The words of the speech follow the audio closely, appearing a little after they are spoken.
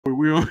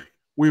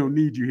we don't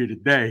need you here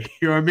today.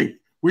 You know what I mean?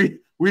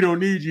 We don't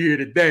need you here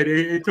today.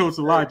 They told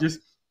Salah just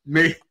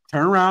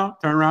turn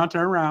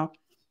around.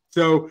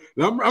 So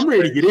I'm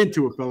ready to get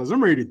into it, fellas.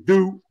 I'm ready to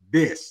do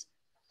this.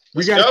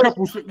 We got a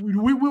couple.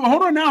 We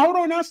hold on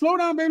now. Slow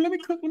down, baby. Let me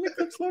cook.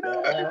 Slow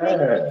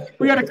down.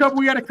 We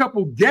got a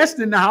couple guests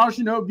in the house.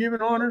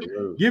 Giving honor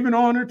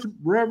to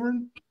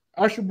Reverend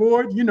Usher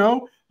Board.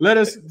 Let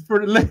us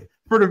for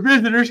the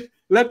visitors.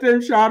 Let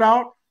them shout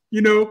out.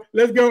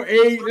 Let's go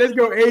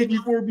age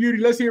before beauty.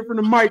 Let's hear from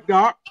the mic,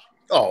 Doc.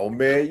 Oh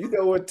man, you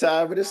know what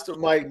time it is, the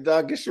mic,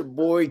 Doc. It's your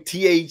boy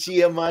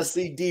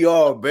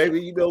THEMICDR,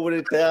 baby. You know what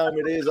time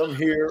it is. I'm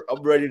here.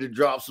 I'm ready to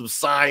drop some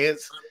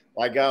science.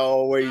 Like I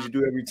always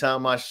do every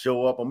time I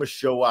show up, I'm going to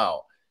show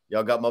out.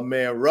 Y'all got my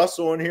man Russ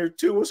on here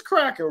too. What's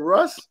cracking,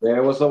 Russ?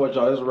 Man, what's up with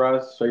y'all? This is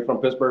Russ, straight from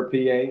Pittsburgh, PA.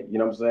 You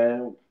know what I'm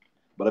saying?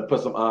 But I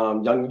put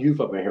some young youth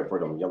up in here for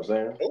them. You know what I'm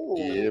saying? Oh,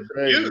 yeah,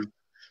 baby. Youth.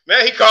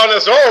 Man, he calling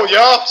us old,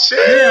 y'all. Shit.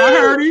 Yeah, I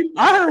heard him.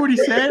 I heard what he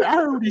said.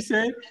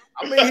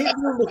 I mean, he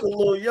do look a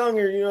little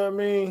younger, you know what I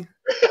mean?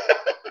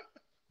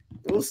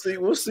 We'll see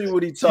what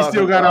he talking about. He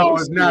still got all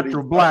his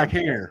natural black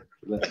hair.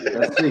 Let's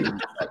see.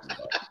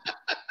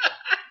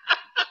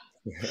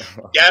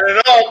 Got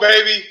it all,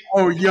 baby.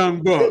 Oh,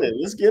 young buck.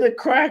 Let's get it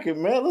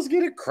cracking, man. Let's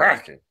get it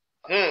cracking.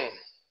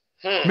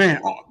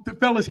 Man,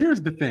 fellas,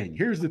 here's the thing.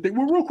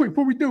 Well, real quick,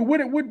 before we do, what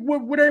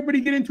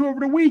everybody get into over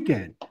the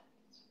weekend?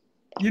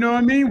 You know what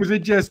I mean? Was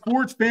it just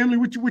sports, family?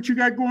 What you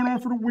got going on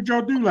what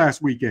y'all do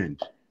last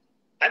weekend?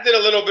 I did a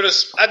little bit of.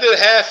 I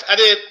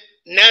did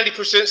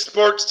 90%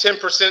 sports,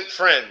 10%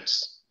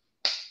 friends.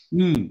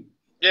 Yeah,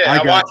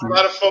 I watched a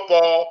lot of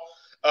football.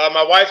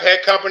 My wife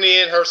had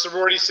company, and her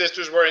sorority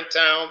sisters were in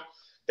town.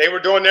 They were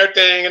doing their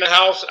thing in the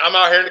house. I'm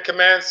out here in the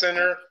command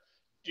center,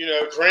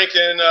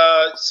 drinking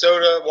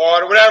soda,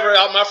 water, whatever,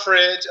 out my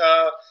fridge.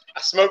 I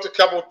smoked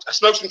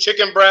some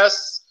chicken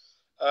breasts,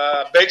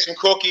 baked some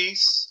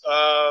cookies.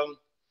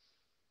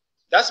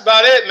 That's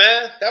about it,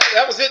 man.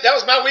 That was it. That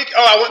was my week.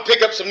 Oh, I went and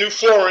pick up some new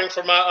flooring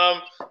for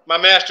my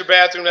master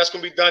bathroom. That's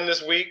gonna be done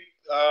this week,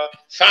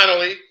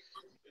 finally.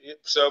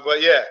 So,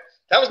 but yeah,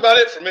 that was about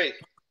it for me.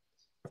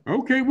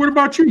 Okay, what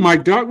about you,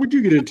 Mike Doc? What'd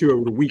you get into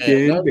over the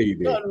weekend,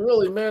 baby? Not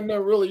really, man.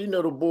 Not really.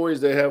 The boys,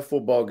 they have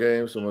football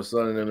games. So my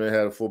son and them, they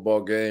had a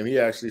football game. He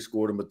actually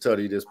scored him a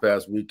tutty this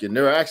past weekend.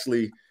 They're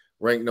actually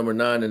ranked number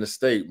 9 in the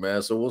state,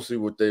 man. So we'll see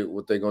what they're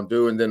gonna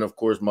do. And then, of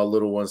course, my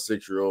little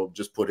 6-year-old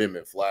just put him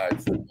in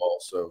flag football.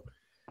 So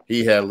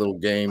he had a little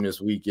game this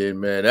weekend,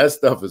 man. That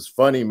stuff is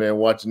funny, man.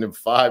 Watching them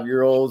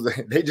 5-year-olds,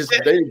 they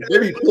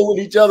be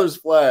pulling each other's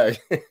flag.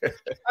 We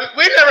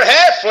never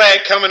had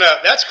flag coming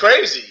up. That's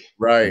crazy.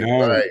 Right.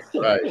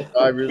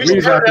 5 years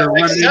We started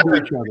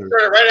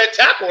right at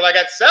tackle. I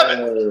got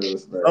 7.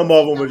 Some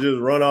of them would just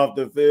run off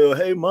the field.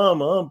 Hey,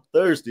 mama, I'm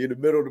thirsty in the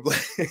middle of the play.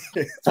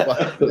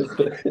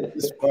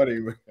 It's funny,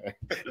 man.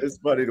 It's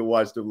funny to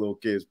watch the little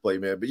kids play,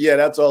 man. But yeah,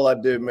 that's all I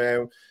did,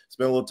 man.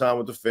 Spent a little time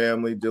with the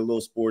family, did a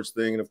little sports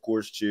thing, and of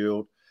course,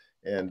 chilled.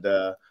 And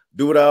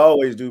do what I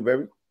always do,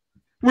 baby.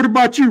 What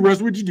about you,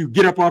 Russ? What'd you do?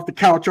 Get up off the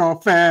couch all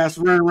fast,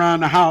 run around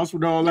the house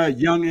with all that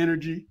young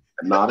energy?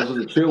 Nah, this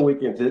was a chill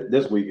weekend.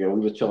 This weekend, we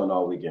was chilling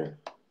all weekend.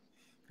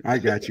 I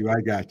got you.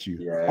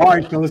 Yeah. All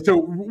right, fellas.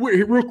 So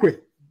real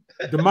quick,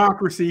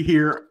 democracy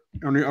here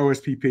on the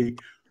OSPP.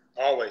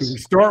 Always. Do we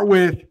start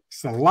with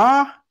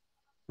Salah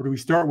or do we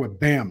start with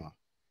Bama?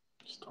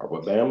 Start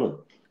with Bama.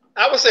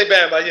 I would say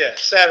Bama, yeah.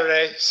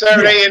 Saturday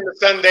into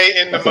Sunday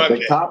into That's Monday. a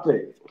big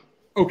topic.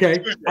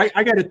 Okay,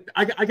 I got a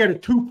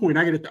 2-point.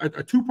 I got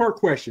a 2-part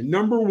question.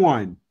 Number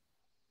 1,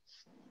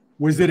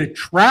 was it a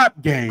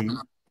trap game?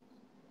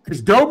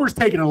 Because Dober's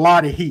taking a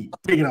lot of heat.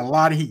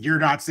 You're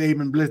not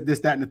saving this,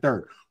 that, and the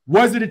third.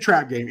 Was it a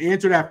trap game?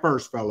 Answer that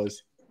first,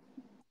 fellas.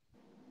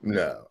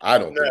 No, I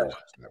don't think it was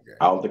a trap game.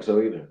 I don't think so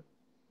either.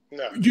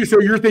 No. So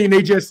you're thinking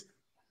they just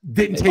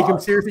didn't take him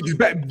seriously?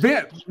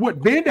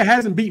 Banda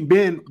hasn't beaten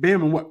Bam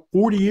in what,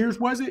 40 years,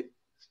 was it?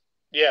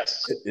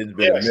 Yes. It's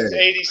been a minute.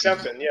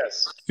 80-something,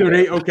 yes. So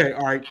okay,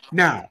 all right.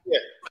 Now,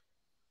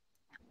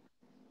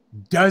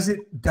 does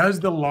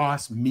the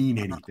loss mean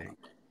anything?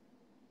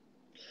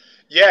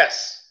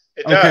 Yes.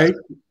 It does. Okay,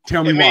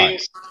 tell me why.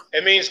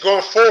 It means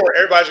going forward,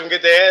 everybody's gonna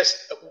get their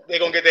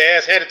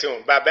ass handed to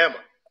them by Bama.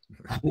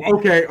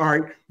 Okay, all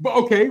right. But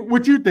okay,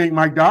 what you think,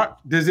 Mike Doc?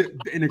 Does it,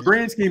 in the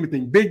grand scheme of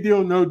things, big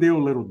deal, no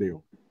deal, little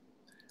deal?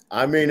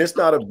 I mean, it's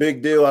not a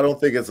big deal. I don't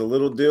think it's a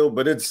little deal,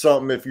 but it's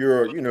something if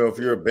you're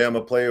a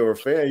Bama player or a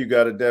fan, you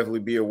got to definitely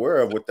be aware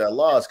of with that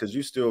loss because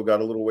you still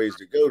got a little ways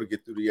to go to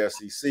get through the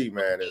SEC,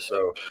 man. And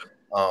so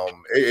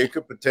it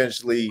could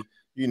potentially –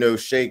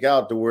 shake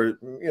out to where,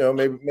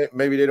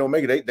 maybe they don't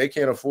make it. They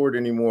can't afford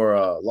any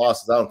more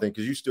losses, I don't think,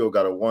 because you still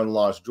got a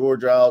 1-loss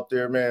Georgia out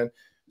there, man.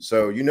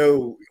 So,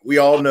 we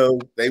all know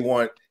they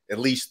want at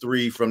least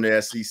 3 from the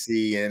SEC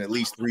and at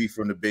least 3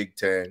 from the Big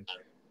Ten,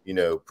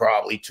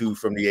 probably 2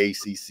 from the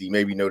ACC,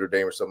 maybe Notre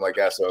Dame or something like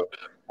that. So,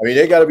 I mean,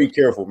 they got to be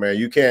careful, man.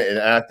 You can't – and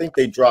I think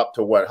they dropped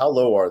to what? How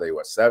low are they?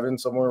 What, 7,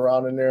 somewhere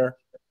around in there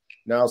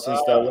now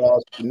since that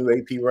loss, the new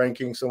AP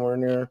ranking somewhere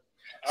in there?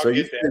 So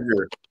you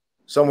figure –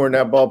 somewhere in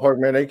that ballpark,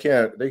 man, they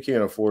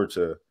can't afford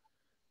to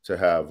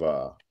have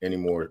any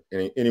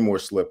more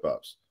slip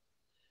ups.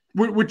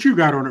 What you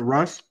got on it,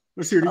 Russ?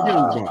 Let's hear the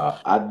young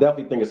buck. I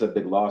definitely think it's a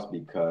big loss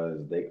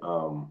because they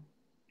can't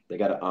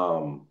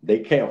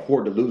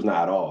afford to lose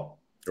now at all.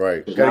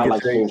 Right. Now,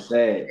 like Shane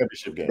said,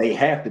 they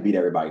have to beat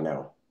everybody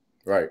now.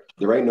 Right.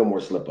 There ain't no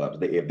more slip ups.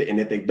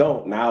 If they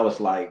don't, now it's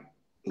like,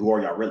 who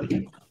are y'all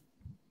really?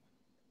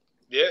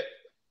 Yeah.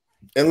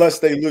 Unless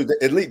they lose,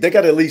 at least they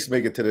got to at least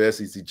make it to the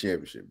SEC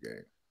championship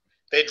game.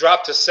 They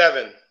dropped to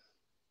 7.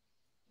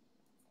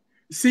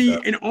 See,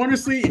 and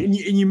honestly, and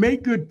you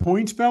make good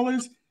points,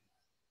 fellas.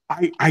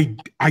 I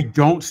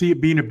don't see it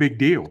being a big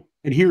deal,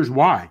 and here's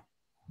why: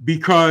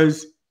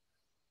 because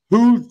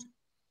who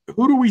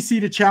do we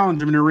see to challenge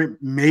them in the ring?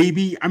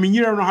 Maybe, I mean,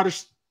 you don't know how to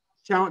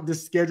challenge the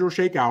schedule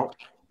shake out,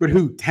 but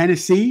who?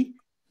 Tennessee,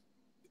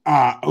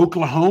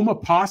 Oklahoma,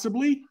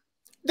 possibly.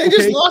 They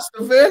just lost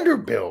to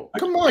Vanderbilt.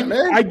 Come on,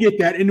 man. I get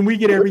that, and we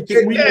get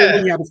everything.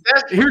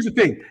 Here's the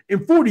thing: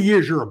 in 40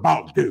 years, you're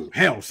about due.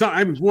 Hell,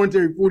 once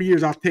every 40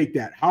 years, I'll take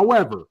that.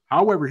 However,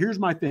 here's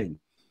my thing: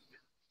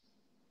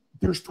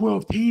 there's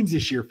 12 teams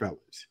this year,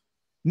 fellas.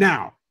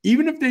 Now,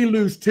 even if they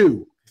lose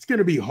 2, it's going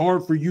to be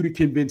hard for you to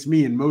convince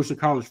me in most of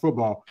college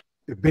football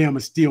that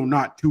Bama's still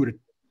not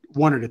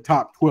one of the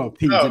top 12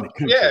 teams in the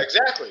country. Yeah,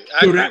 exactly.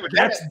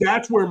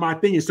 That's where my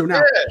thing is. So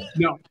now,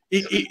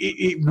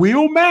 it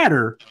will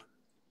matter.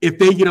 If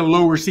they get a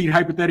lower seed,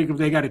 hypothetically, if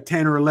they got a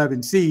 10 or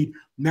 11 seed,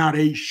 now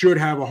they should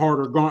have a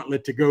harder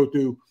gauntlet to go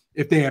through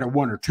if they had a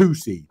 1 or 2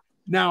 seed.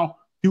 Now,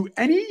 do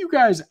any of you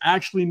guys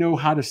actually know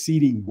how the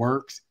seeding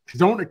works? Because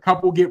don't a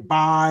couple get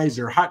buys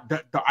or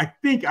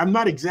I'm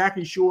not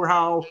exactly sure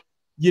how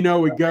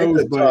it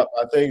goes. I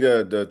think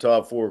the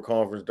top 4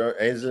 conference,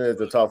 isn't it?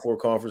 The top 4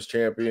 conference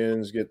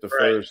champions get the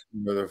first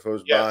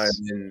buy,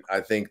 and I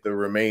think the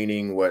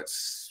remaining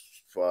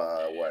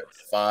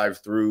 5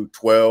 through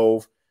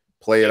 12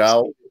 play it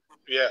out.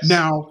 Yes.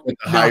 Now, with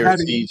the higher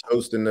seeds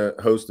hosting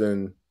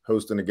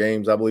the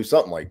games, I believe,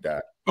 something like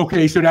that.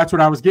 Okay, so that's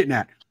what I was getting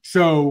at.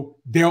 So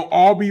they'll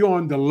all be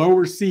on the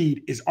lower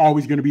seed is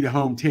always going to be the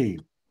home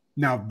team.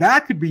 Now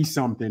that could be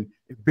something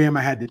if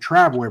Bama had to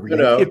travel every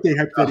day. If they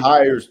had the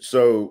higher,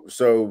 so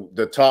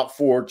the top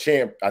 4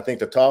 I think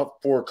the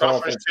top 4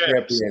 conference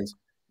champions,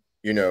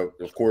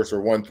 of course,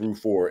 are 1 through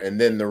 4, and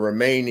then the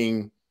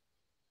remaining,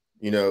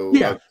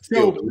 the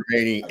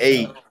remaining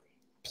 8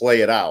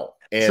 play it out.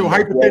 And so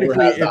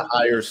hypothetically, the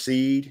higher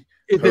seed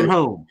is at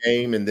home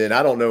game, and then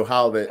I don't know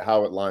how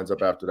it lines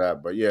up after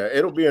that, but yeah,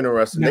 it'll be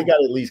interesting. They got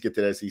to at least get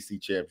to the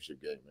SEC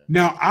championship game, man.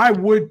 Now, I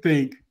would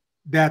think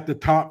that the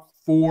top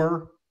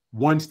 4,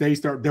 once they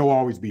start, they'll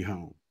always be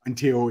home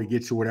until it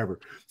gets to whatever.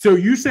 So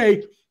you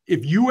say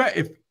if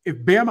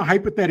Bama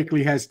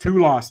hypothetically has 2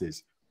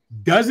 losses,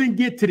 doesn't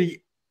get to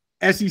the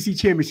SEC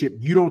championship,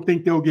 you don't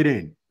think they'll get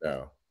in?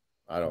 No.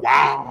 I don't.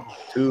 Wow.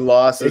 2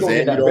 losses and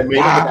you don't make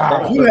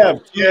it. You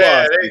have 2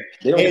 losses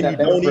and you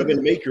don't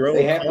even make your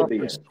own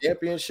conference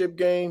championship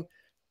game.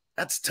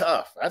 That's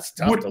tough. That's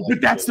tough.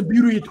 But that's the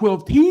beauty of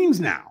 12 teams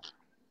now,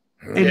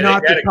 and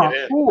not the top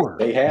 4.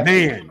 They have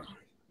man.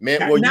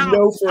 Well, now,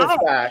 for a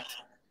fact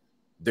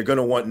they're going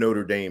to want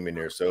Notre Dame in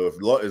there. So as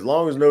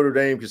long as Notre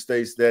Dame can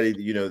stay steady,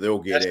 they'll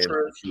get in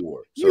for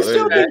sure. So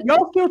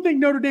y'all still think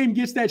Notre Dame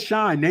gets that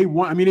shine? They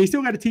want. I mean, they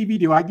still got a TV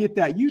deal. I get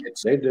that. They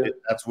do.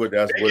 That's what. They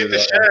get the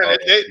shine.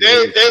 They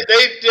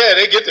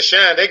get the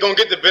shine. They're gonna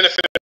get the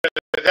benefit of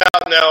the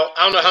doubt. Now,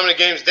 I don't know how many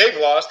games they've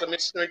lost. Let me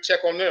check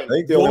on them. I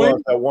think they only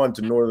lost that 1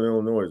 to Northern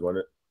Illinois, wasn't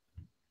it?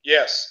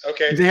 Yes.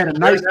 Okay. They had a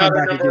nice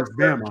comeback against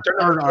Bama.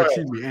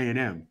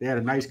 A&M. They had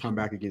a nice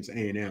comeback against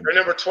A&M. They're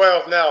number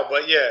 12 now,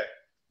 but yeah.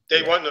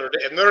 They want Notre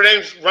Dame. If Notre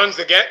Dame runs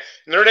the game,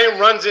 Notre Dame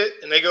runs it,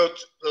 and they go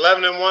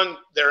 11-1.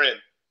 They're in.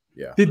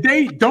 Yeah.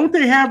 Don't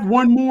they have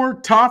one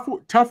more tough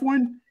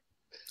one?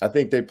 I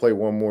think they play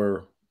one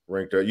more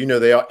ranked. I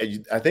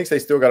think they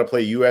still got to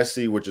play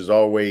USC, which is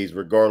always,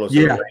 regardless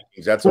of the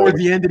rankings, that's toward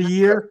the end of the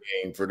year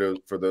game for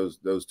those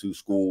 2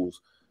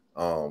 schools.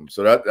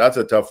 So that's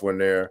a tough one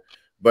there.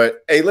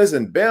 But hey,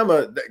 listen,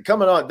 Bama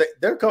coming on.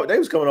 They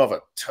was coming off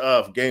a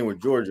tough game with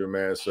Georgia,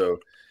 man. So.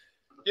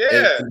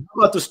 Yeah. And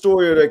how about the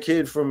story of that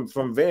kid from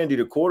Vandy,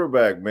 the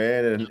quarterback,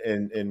 man,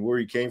 and where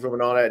he came from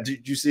and all that?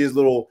 Did you see his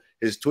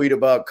tweet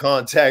about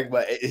contact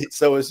by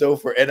so-and-so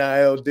for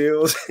NIL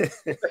deals? I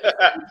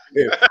hope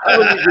he gets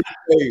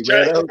paid,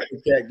 man. I hope the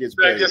cat gets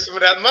paid. Get some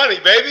of that money,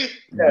 baby.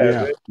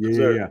 Yeah.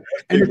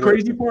 And the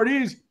crazy part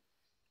is,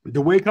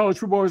 the way college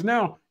football is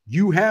now,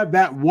 you have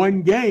that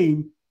one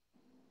game,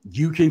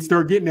 you can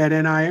start getting that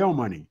NIL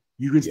money.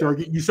 You can start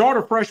getting. You saw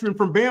the freshman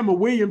from Bama,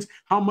 Williams,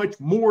 how much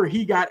more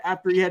he got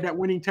after he had that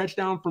winning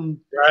touchdown from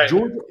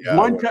Georgia.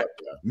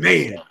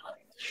 Man.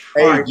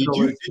 Hey,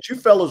 did you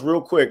fellas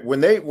real quick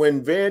when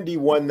Vandy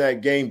won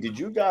that game? Did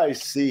you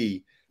guys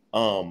see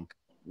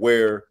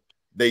where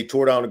they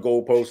tore down the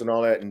goalpost and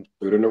all that and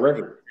put it in the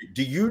record?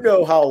 Do you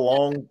know how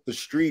long the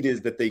street is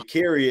that they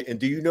carry it, and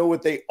do you know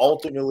what they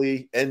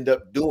ultimately end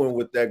up doing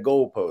with that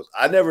goalpost?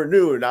 I never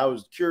knew, and I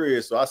was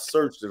curious, so I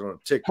searched it on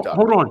TikTok.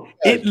 Hold on,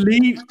 it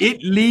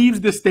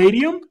leaves the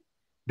stadium.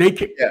 They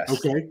can. Yes.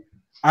 Okay.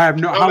 I have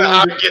no. I don't know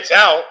how it gets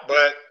out,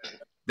 but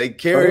they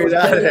carry it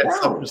out of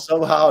there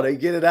somehow. They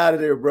get it out of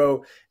there,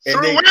 bro. And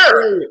through they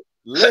where?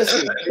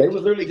 listen, they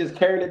was literally just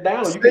carrying it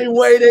down. The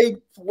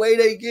way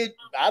they get,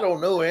 I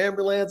don't know,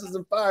 ambulances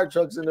and fire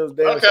trucks in those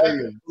damn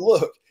stadiums.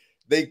 Look,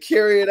 they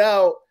carry it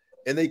out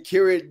and they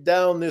carry it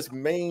down this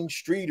main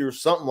street or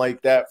something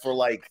like that for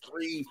like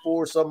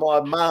 3-4 some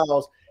odd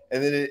miles,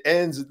 and then it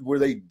ends where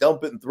they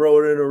dump it and throw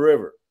it in a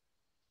river.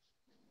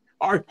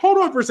 All right, hold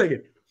on for a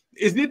second.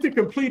 Is it the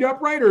complete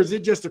upright, or is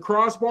it just a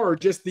crossbar, or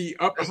just the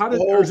up? How does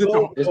it?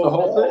 It's the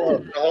whole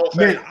thing. The whole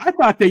thing. Man,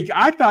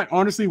 I thought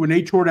honestly when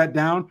they tore that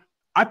down,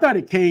 I thought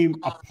it came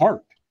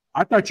apart.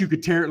 I thought you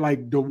could tear it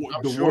like the.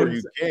 I'm sure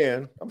you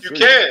can. You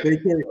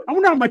can. I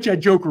wonder how much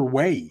that Joker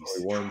weighs.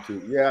 1,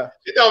 2, yeah.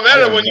 It don't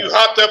matter when you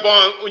hopped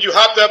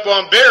up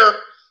on Bear.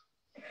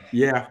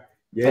 Yeah.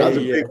 That was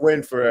a big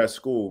win for that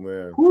school,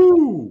 man.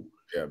 Woo.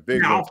 Yeah,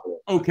 big now, win.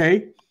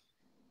 Okay.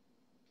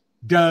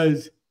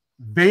 Does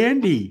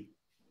Vandy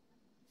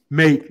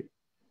make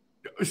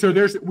so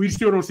we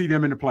still don't see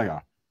them in the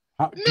playoff?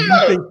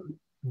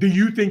 Do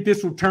you think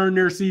this will turn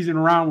their season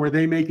around where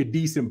they make a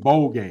decent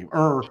bowl game,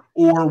 or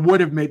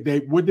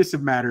would this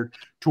have mattered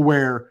to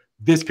where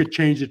this could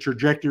change the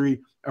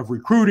trajectory of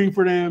recruiting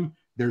for them,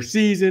 their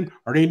season?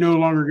 Are they no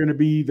longer going to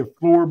be the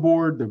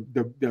floorboard,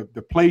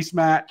 the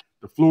placemat,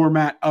 the floor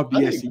mat of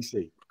the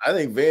SEC? I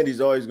think Vandy's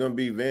always going to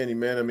be Vandy,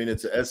 man. I mean,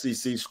 it's an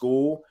SEC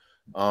school,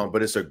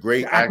 but it's a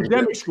great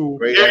academic school.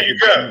 There you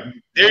go.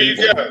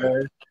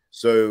 Man.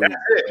 So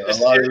a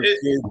lot of kids,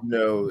 you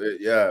know,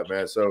 yeah,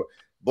 man. So.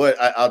 But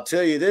I'll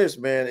tell you this,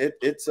 man.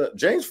 It's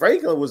James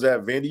Franklin was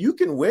at Vandy. You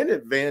can win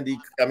at Vandy.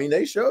 I mean,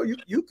 they show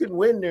you can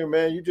win there,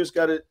 man. You just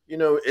got to, you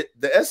know,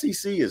 the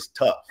SEC is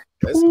tough.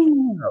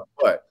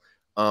 But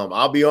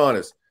I'll be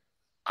honest,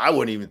 I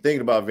wasn't even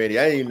thinking about Vandy.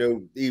 I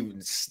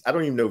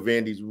don't even know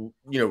Vandy's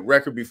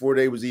record before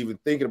they was even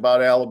thinking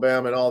about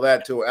Alabama and all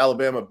that till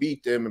Alabama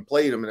beat them and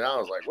played them, and I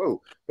was like,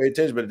 whoa, pay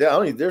attention. But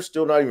they're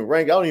still not even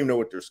ranked. I don't even know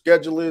what their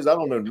schedule is. I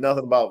don't know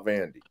nothing about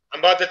Vandy. I'm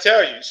about to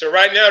tell you. So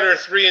right now they're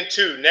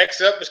 3-2. Next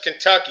up is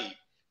Kentucky,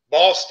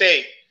 Ball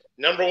State,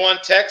 number 1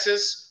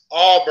 Texas,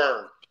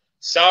 Auburn,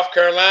 South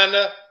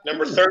Carolina,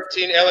 number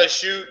 13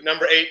 LSU,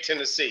 number 8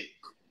 Tennessee.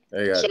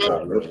 It's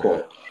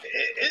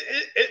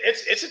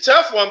a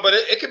tough one, but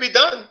it can be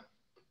done.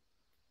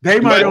 They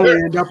might only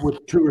end up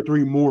with 2 or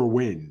 3 more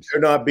wins. They're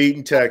not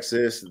beating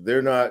Texas.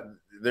 They're not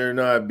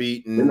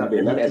beating.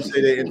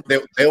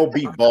 They'll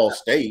beat Ball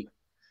State.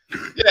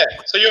 Yeah,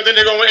 so you don't think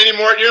they're going to win any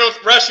more? You don't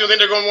think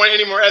they're going to win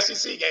any more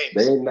SEC games?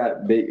 They ain't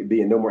not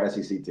being no more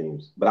SEC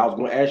teams. But I was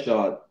going to ask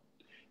y'all,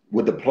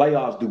 with the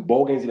playoffs, do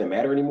bowl games even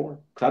matter anymore?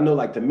 Because I know,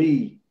 like, to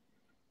me,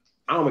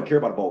 I don't even care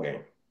about a bowl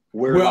game.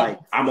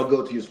 I'm going to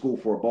go to your school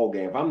for a bowl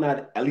game. If I'm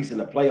not at least in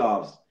the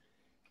playoffs,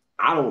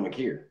 I don't even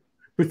care.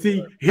 But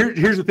see,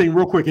 here's the thing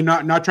real quick, and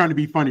not trying to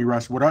be funny,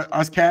 Russ. With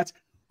us cats,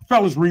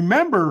 fellas,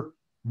 remember,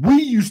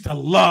 we used to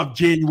love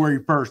January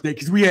 1st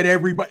because we had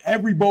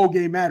every bowl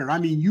game mattered. I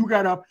mean, you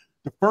got up,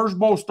 the first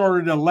bowl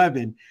started at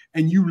 11,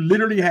 and you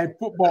literally had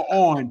football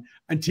on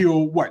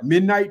until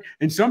midnight.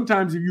 And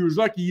sometimes if you was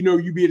lucky,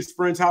 you'd be at his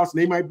friend's house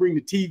and they might bring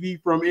the TV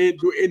from in.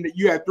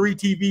 You had 3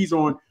 TVs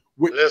on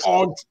with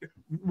all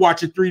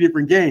watching 3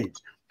 different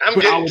games. I'm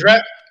getting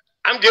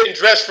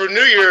dressed for New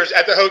Year's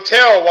at the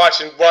hotel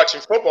watching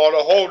football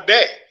the whole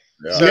day.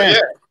 Yeah. So, yeah.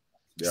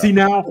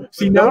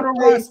 See now,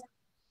 Russ.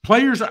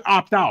 Players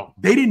opt out.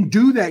 They didn't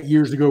do that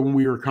years ago when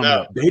we were coming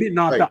up. They didn't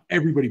opt out.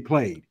 Everybody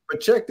played.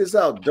 But check this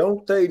out.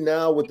 Don't they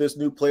now, with this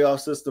new playoff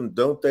system,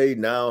 don't they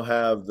now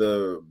have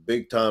the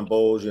big-time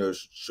bowls,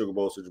 Sugar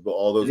Bowl, Citrus Bowl,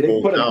 all those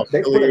bowls now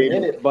they put them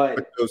in it,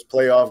 but those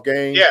playoff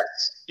games?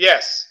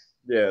 Yes.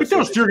 Yeah. But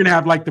you're going to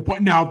have like the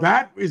point. Now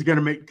that is going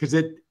to make, because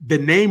the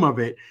name of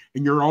it,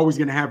 and you're always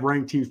going to have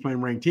ranked teams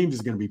playing ranked teams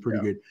is going to be pretty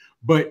good.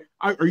 But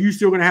are you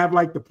still going to have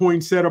like the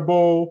Poinsettia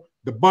Bowl,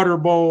 the Butter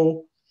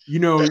Bowl?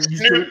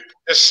 The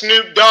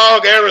Snoop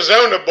Dogg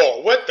Arizona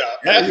Bowl. What the?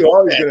 Yeah, you're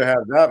always going to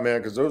have that, man,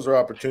 because those are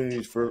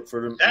opportunities for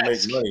them to make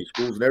money,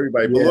 schools and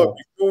everybody. But look,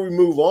 before we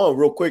move on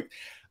real quick,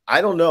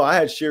 I don't know. I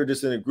had shared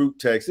this in a group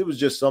text. It was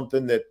just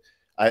something that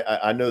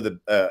I know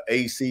the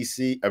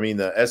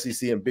the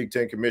SEC and Big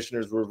Ten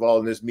commissioners were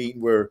involved in this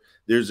meeting where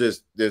there's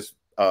this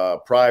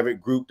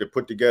private group that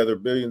put together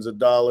billions of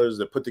dollars,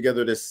 that put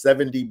together this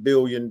 $70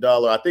 billion.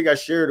 I think I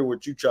shared it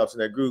with you, Chops, in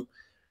that group.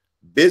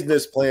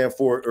 Business plan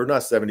for, or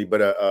not 70,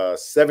 but a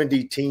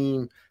 70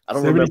 team. I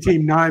don't remember. 70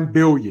 team,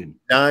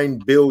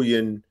 $9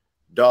 billion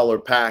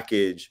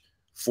package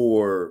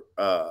for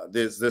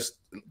this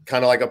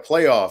kind of like a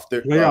playoff.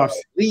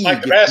 League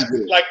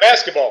like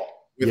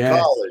basketball with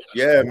college.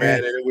 Yeah,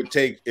 man. And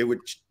it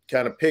would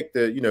kind of pick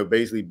the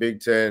basically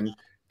Big Ten,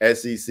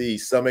 SEC,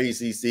 some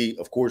ACC,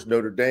 of course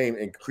Notre Dame,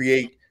 and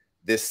create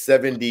this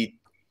 70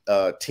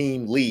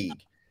 team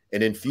league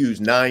and infuse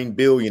 $9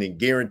 billion in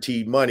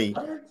guaranteed money.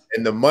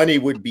 And the money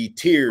would be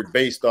tiered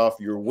based off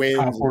your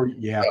wins.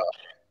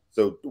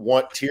 So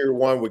tier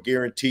 1 would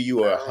guarantee you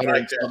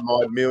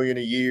 $100 million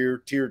a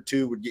year. Tier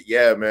 2 would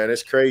get, man,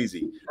 it's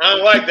crazy. I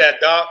don't like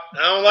that, Doc.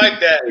 I don't like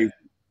that.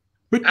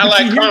 But I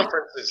like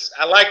conferences.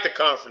 I like the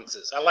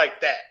conferences. I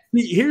like that.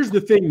 Here's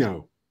the thing,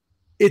 though.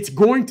 It's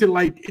going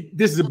to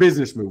this is a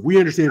business move. We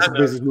understand it's a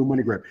business move,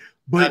 money grab.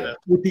 But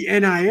with the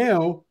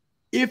NIL,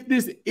 if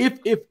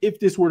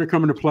this were to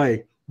come into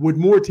play, would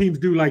more teams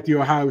do like the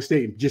Ohio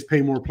State and just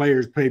pay more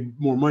players, pay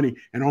more money,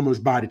 and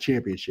almost buy the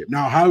championship?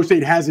 Now, Ohio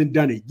State hasn't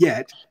done it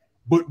yet,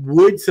 but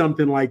would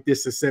something like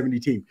this a 70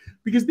 team?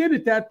 Because then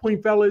at that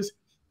point, fellas,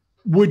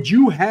 would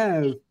you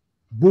have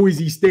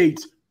Boise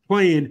State's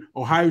playing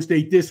Ohio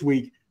State this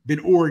week, then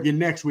Oregon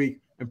next week,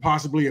 and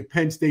possibly a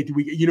Penn State the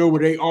week? You know,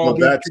 where they all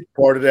that's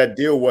part of that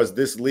deal was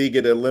this league.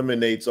 It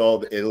eliminates all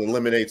the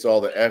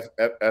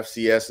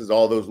FCSs,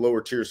 all those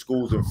lower tier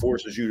schools, and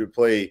forces you to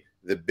play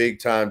the big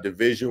time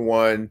Division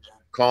I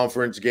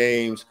conference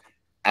games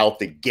out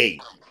the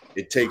gate.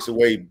 It takes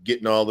away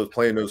getting all those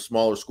playing those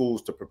smaller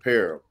schools to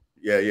prepare them.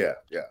 Yeah.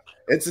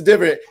 It's a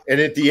different. And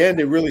at the end,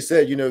 it really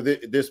said, you know,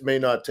 this may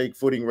not take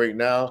footing right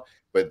now,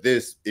 but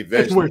this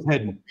eventually it's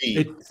heading.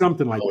 It's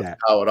something like that.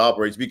 How it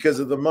operates because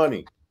of the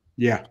money.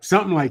 Yeah,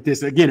 something like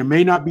this. Again, it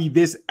may not be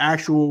this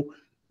actual,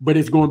 but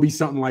it's going to be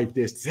something like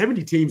this.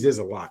 70 teams is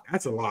a lot.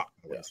 That's a lot.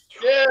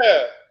 Yeah.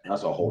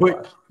 That's a whole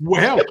lot.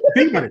 Well,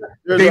 think about it.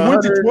 They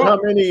went to 12. How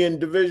many in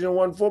Division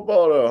I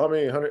football, though? How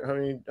many?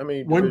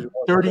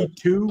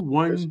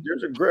 132,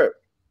 There's a grip.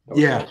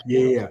 Yeah.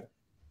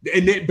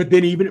 And then, but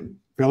then even,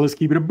 fellas,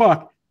 keep it a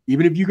buck.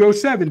 Even if you go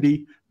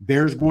 70,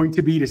 there's going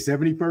to be the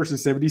 71st and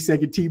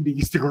 72nd team that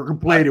used to go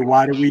complain. And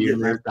why do we get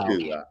left out?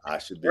 I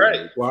should be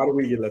right. Why do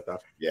we get left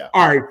out? Yeah.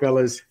 All right,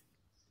 fellas.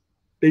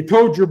 They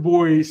told your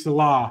boy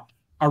Salah,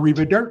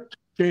 arrivederci.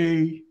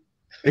 They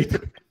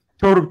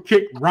told him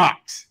kick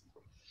rocks.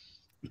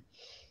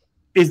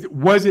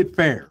 Was it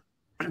fair?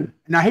 And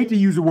I hate to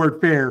use the word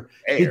fair.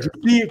 Did you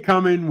see it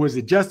coming? Was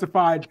it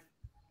justified?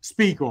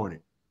 Speak on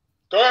it.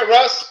 Go ahead,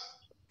 Russ.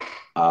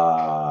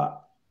 I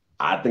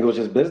think it was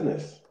just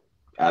business.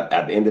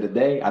 At the end of the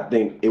day, I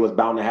think it was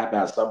bound to happen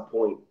at some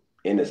point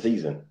in the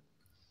season.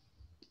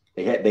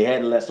 They had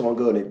to let someone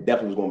go, and it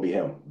definitely was going to be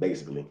him,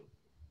 basically.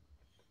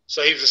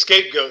 So he was a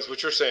scapegoat, is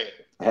what you're saying.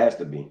 It has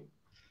to be.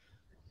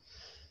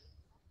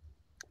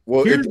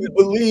 Well, if you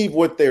believe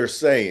what they're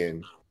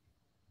saying,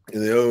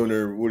 and the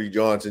owner, Woody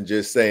Johnson,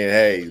 just saying,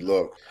 hey,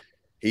 look,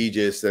 he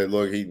just said,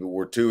 look,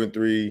 we're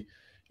 2-3.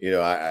 You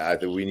know, I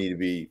think we need to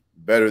be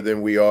better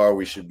than we are.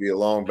 We should be a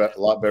lot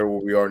better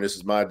where we are, and this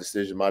is my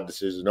decision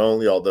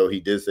only, although he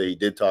did say he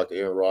did talk to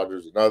Aaron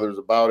Rodgers and others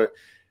about it.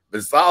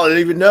 But Salah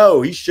didn't even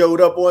know. He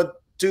showed up on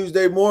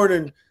Tuesday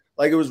morning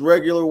like it was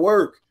regular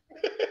work.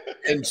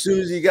 And as soon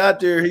as he got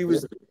there, he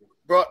was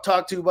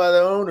talked to by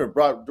the owner,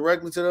 brought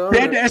directly to the owner.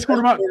 They had to escort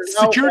him out.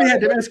 Security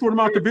had to escort him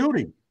out the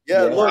building.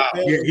 Yeah, look,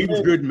 man, he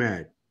was good,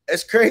 man.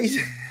 That's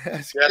crazy.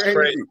 That's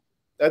crazy.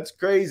 That's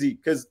crazy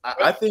because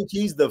I think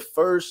he's the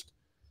first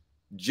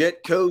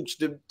Jet coach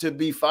to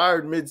be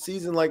fired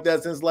mid-season like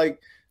that since I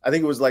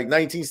think it was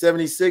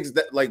 1976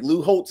 that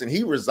Lou Holtz, and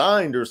he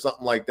resigned or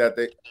something like that.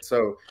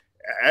 So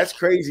that's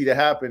crazy to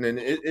happen, and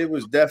it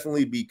was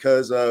definitely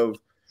because of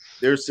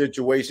their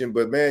situation.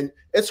 But man,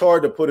 it's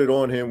hard to put it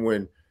on him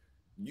when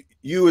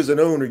you as an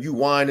owner, you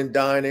wine and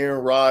dine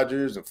Aaron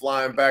Rodgers and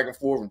flying back and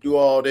forth and do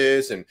all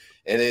this and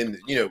then,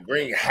 you know,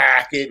 bring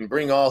Hackett and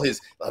bring all his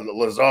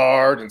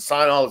Lazard and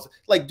sign all this,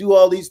 do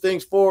all these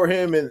things for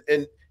him.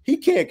 And he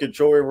can't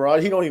control Aaron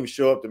Rodgers. He don't even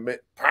show up to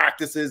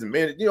practices and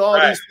these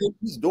things.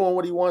 He's doing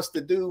what he wants to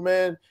do,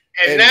 man.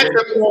 And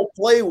he won't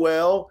play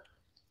well.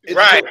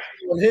 It's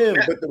on him.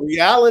 But the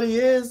reality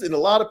is, and a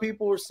lot of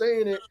people are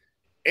saying it,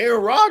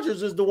 Aaron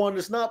Rodgers is the one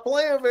that's not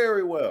playing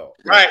very well.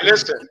 Right.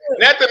 Listen,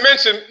 not to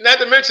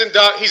mention,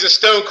 Doc, he's a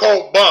stone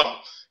cold bum.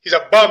 He's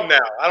a bum now.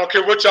 I don't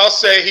care what y'all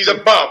say. He's a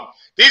bum.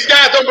 These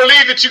guys don't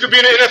believe that you could be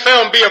in the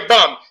NFL and be a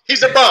bum.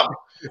 He's a bum.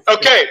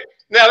 Okay.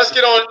 Now let's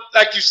get on.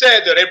 Like you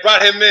said, though, they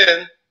brought him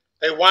in.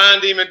 They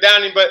whined him and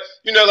downed him, but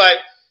you know, like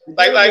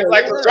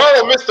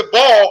Lazaro missed the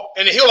ball,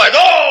 and he'll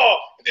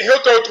he'll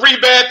throw 3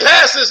 bad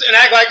passes and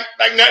act like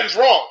nothing's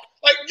wrong.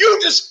 Like you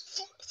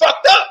just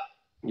fucked up.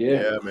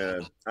 Yeah,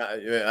 man.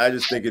 I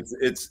just think it's.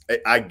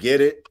 I get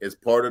it. It's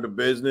part of the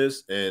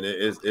business, and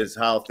it's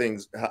how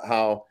things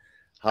how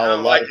a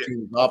lot of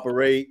teams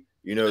operate.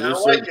 You know,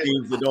 there's certain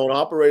teams that don't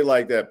operate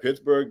like that.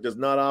 Pittsburgh does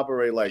not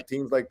operate like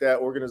teams like that.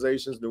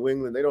 Organizations, New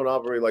England, they don't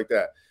operate like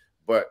that.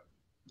 But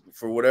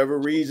for whatever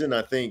reason,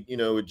 I think, you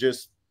know, it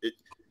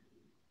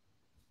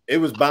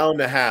was bound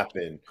to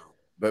happen.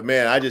 But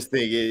man, I just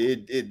think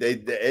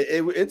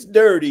it's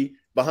dirty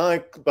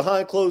behind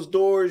closed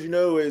doors. You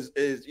know, is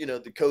you know,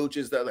 the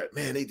coaches that are like,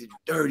 man, they did you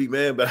dirty,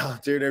 man. But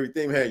out there and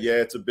everything, man, yeah,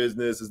 it's a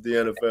business. It's the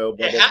NFL,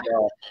 blah, blah,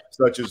 blah,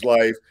 such is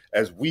life.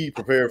 As we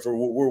prepare for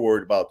what we're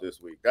worried about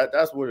this week,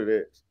 that's what it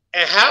is.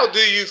 And how do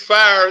you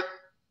fire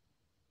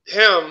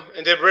him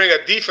and then bring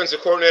a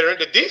defensive coordinator in?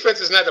 The defense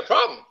is not the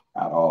problem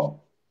at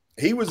all.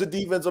 He was a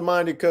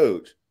defensive-minded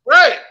coach.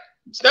 Right.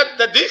 It's not,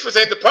 the defense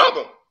ain't the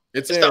problem.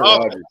 It's Aaron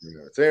Rodgers.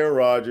 It's Aaron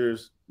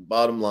Rodgers.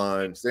 Bottom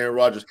line, it's Aaron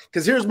Rodgers.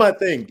 Because here's my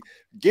thing.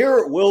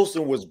 Garrett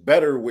Wilson was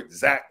better with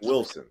Zach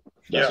Wilson.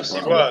 Yes,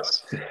 he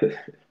was.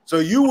 So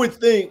you would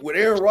think with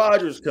Aaron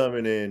Rodgers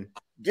coming in,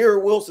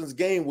 Garrett Wilson's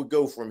game would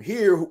go from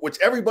here, which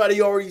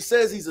everybody already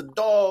says he's a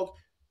dog,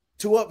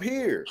 to up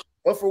here.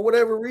 But for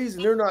whatever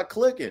reason, they're not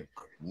clicking.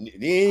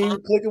 They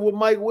ain't clicking with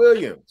Mike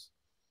Williams.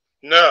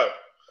 No.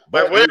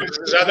 Mike Williams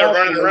is out there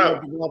running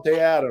around. Devontae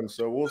Adams,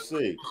 so we'll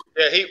see.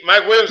 Yeah,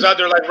 Mike Williams out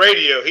there like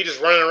radio. He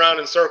just running around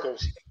in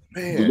circles.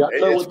 Man, you know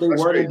what they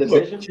won in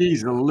division?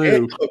 Jeez,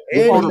 Lou.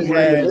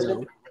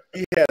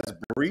 He has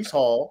Breece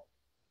Hall.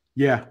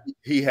 Yeah.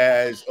 He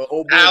has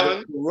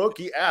Allen.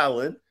 Rookie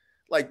Allen.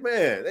 Like,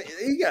 man,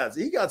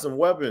 he got some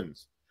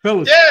weapons.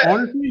 Fellas,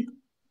 honestly,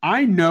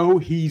 I know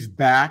he's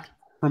back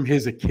from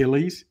his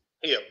Achilles.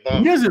 He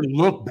doesn't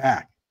look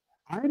back.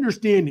 I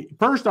understand.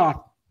 First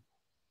off,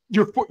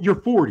 you're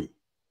 40,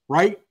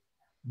 right?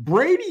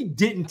 Brady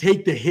didn't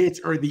take the hits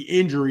or the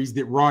injuries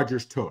that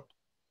Rodgers took.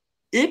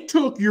 It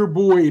took your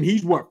boy, and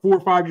he's 4 or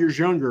 5 years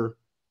younger,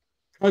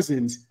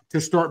 Cousins, to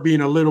start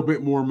being a little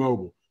bit more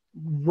mobile.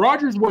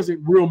 Rodgers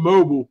wasn't real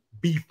mobile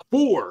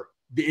before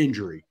the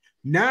injury.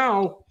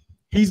 Now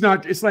he's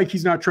not. It's like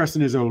he's not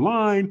trusting his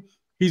O-line.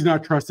 He's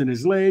not trusting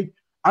his leg.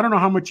 I don't know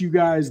how much you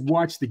guys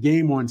watched the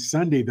game on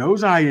Sunday.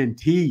 Those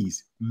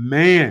INTs,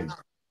 man,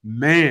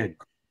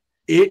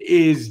 it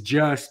is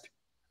just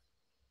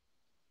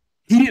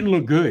 – he didn't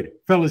look good.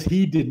 Fellas,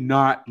 he did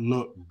not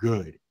look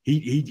good.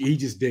 He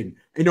just didn't.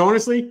 And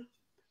honestly,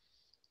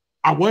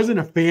 I wasn't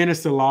a fan of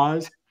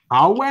Salah's.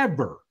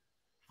 However,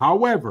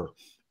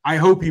 I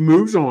hope he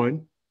moves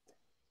on,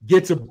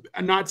 gets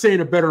I'm not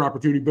saying a better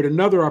opportunity, but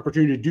another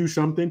opportunity to do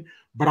something.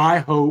 But I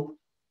hope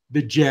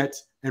the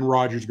Jets and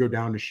Rodgers go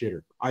down to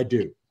shitter. I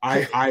do.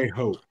 I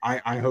hope.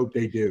 I hope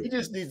they do. He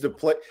just needs to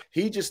play.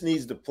 He just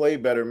needs to play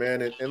better,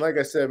 man. And like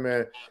I said,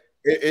 man,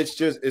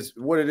 it's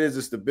what it is.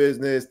 It's the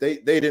business. They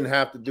didn't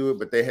have to do it,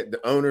 but they had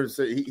the owners.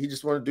 He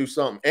just wanted to do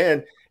something.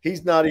 And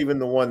he's not even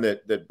the one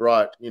that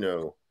brought,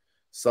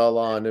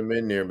 Salah and them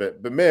in there.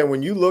 But man,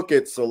 when you look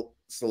at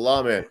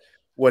Salah, man,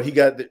 what he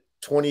got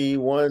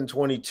 21,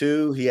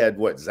 22. He had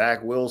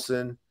Zach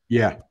Wilson.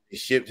 Yeah. He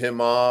shipped him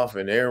off,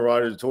 and Aaron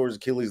Rodgers tore his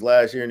Achilles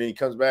last year, and then he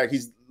comes back.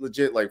 He's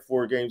legit like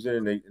 4 games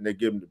in, and they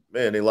give him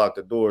they lock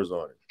the doors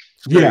on it.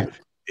 Yeah.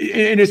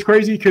 And it's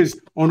crazy because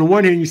on the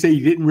one hand, you say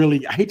he didn't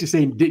really – I hate to say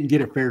he didn't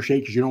get a fair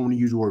shake because you don't want to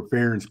use the word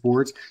fair in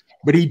sports,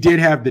 but he did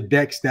have the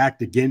deck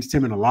stacked against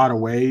him in a lot of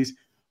ways.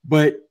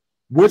 But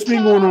what's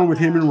been going on with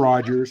him and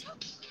Rodgers,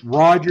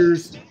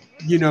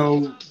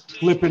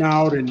 flipping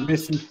out and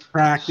missing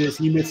practice.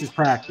 He misses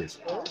practice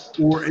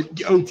or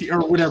OT or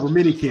whatever,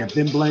 minicamp,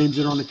 then blames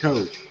it on the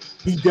coach.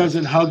 He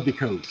doesn't hug the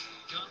coach.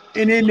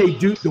 And then they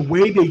do the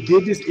way they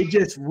did this, it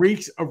just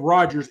reeks of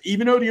Rodgers.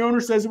 Even though the owner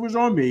says it was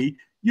on me,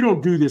 you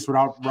don't do this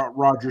without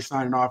Rodgers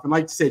signing off. And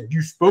like I said,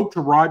 you spoke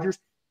to Rodgers.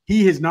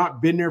 He has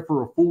not been there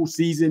for a full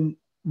season,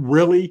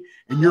 really,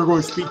 and you're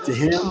going to speak to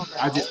him.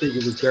 I just think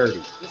it was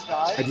dirty.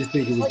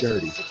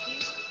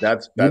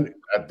 That's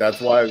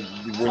why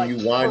when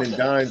you wine and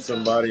dine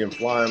somebody and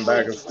fly them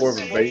back and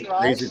forth and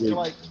basically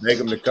make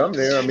them to come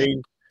there, I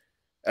mean,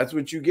 that's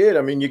what you get.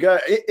 I mean, you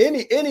got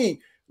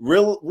any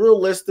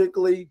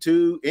realistically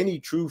to any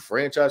true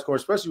franchise core,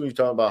 especially when you're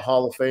talking about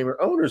Hall of Famer,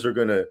 owners are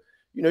going to,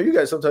 you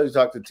guys sometimes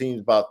talk to teams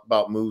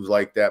about moves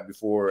like that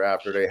before or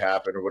after they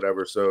happen or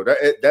whatever. So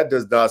that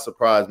does not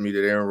surprise me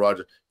that Aaron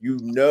Rodgers,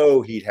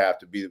 he'd have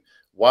to be.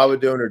 Why would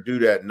the owner do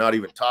that and not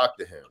even talk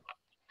to him?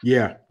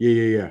 Yeah.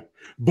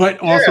 But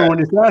also on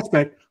this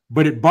aspect,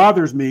 but it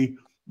bothers me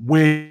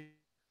when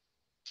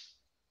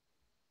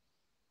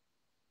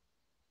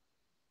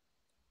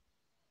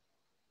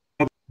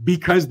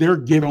because they're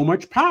given so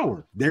much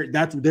power.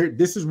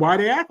 This is why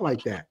they act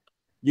like that.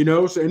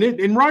 So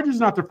and Rodgers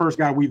is not the first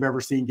guy we've ever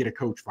seen get a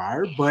coach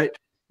fired, but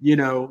I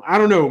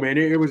don't know, man.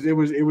 It was done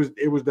dirty.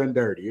 It was done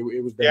dirty.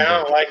 I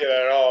don't like it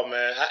at all,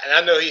 man. And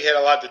I know he had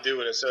a lot to do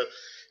with it. So,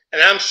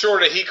 and I'm sure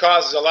that he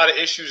causes a lot of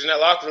issues in that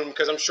locker room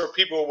because I'm sure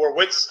people were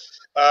with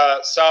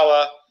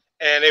Salah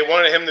and they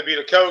wanted him to be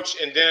the coach,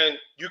 and then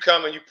you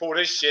come and you pull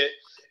this shit,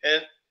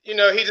 and he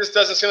just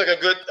doesn't seem like a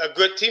good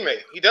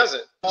teammate. He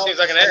doesn't. He seems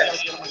like an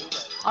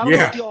ass. I don't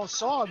know if y'all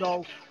saw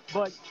though,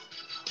 but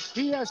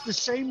he has the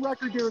same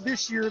record there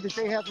this year that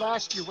they had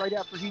last year right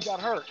after he got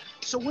hurt.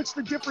 So what's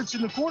the difference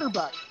in the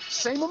quarterback?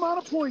 Same amount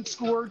of points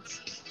scored,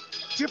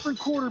 different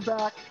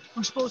quarterback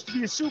who's supposed to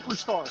be a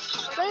superstar.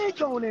 They ain't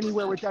going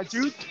anywhere with that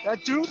dude.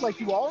 That dude, like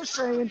you all are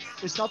saying,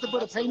 is nothing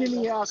but a pain in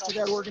the ass to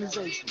that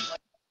organization.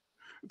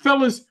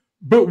 Fellas,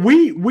 but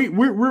we're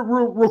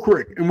real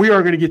quick, and we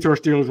are going to get to our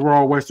Steelers. We're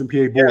all Western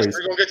PA boys. Yes,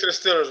 we're going to get to the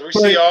Steelers. We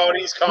see all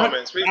these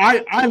comments.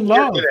 I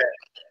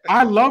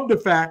love the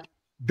fact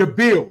the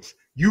Bills,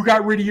 you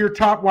got rid of your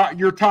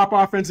top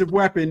offensive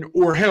weapon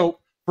or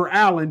help for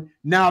Allen.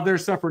 Now they're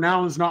suffering.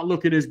 Allen's not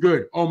looking as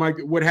good. Oh my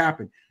God, what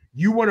happened?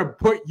 You want to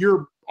put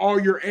all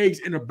your eggs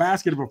in a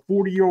basket of a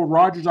 40-year-old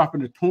Rodgers off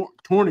in a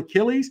torn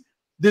Achilles?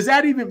 Does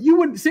that even – you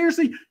wouldn't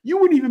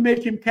even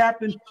make him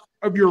captain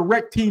of your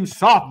rec team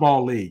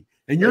softball league.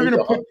 And you're going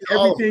to put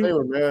everything –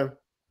 Hall of Famer,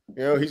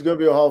 man. He's going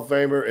to be a Hall of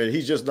Famer, and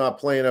he's just not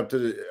playing up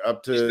to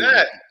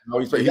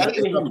He's today,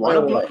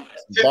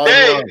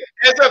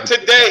 as of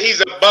today,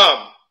 he's a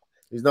bum.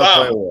 He's not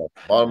playing well.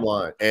 Bottom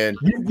line. And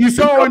you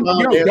saw him.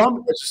 Dominic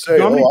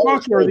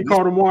Foxworthy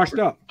called him washed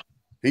up.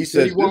 He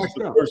says, this is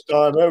the first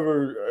time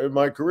ever in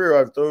my career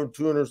I've thrown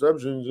 2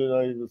 interceptions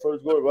and the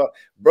first goal.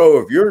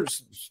 Bro, if you're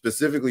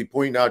specifically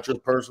pointing out your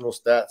personal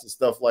stats and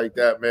stuff like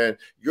that, man,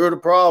 you're the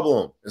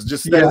problem. It's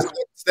just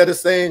instead of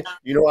saying,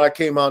 you know, I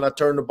came out and I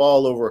turned the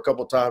ball over a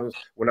couple times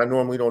when I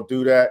normally don't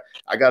do that,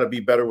 I got to be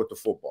better with the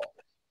football.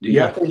 Do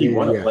y'all think he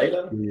want to play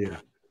them? Yeah.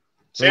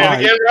 Say it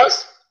again,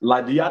 Russ?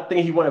 Like, do y'all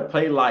think he want to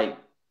play like,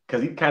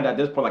 because he's kind of at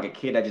this point like a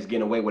kid that just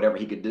getting away with whatever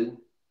he could do?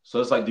 So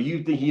it's like, do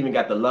you think he even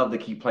got the love to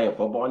keep playing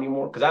football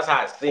anymore? Because that's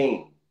how it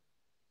seems.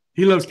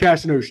 He loves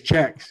cashing those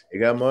checks. He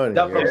got money.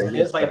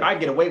 It's like, if I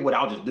get away with it,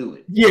 I'll just do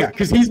it. Yeah,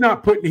 because he's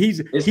not putting. He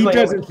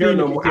doesn't care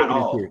no more at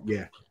all.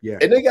 Yeah.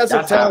 And they got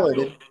some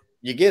talent.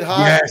 You get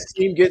hot, the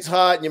team gets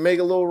hot, and you make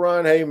a little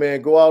run. Hey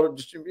man, go out.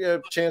 Just you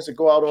have a chance to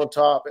go out on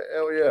top.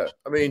 Hell yeah!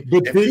 I mean,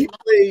 if he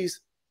plays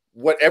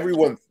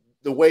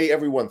the way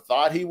everyone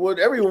thought he would,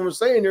 everyone was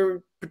saying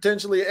they're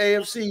potentially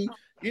AFC,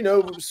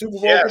 Super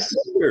Bowl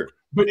contender.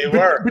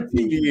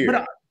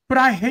 But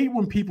I hate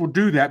when people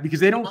do that because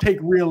they don't take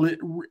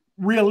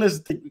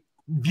realistic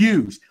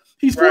views.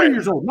 He's 40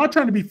 years old. I'm not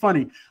trying to be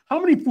funny. How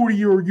many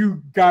 40-year-old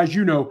you guys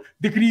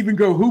that could even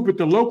go hoop at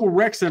the local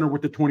rec center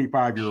with the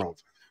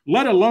 25-year-olds,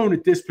 let alone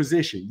at this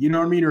position? You know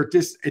what I mean? Or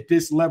at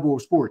this level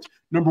of sports.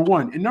 Number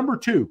one. And number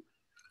two,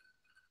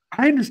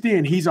 I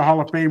understand he's a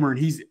Hall of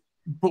Famer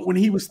but when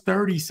he was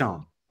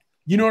 30-some,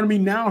 you know what I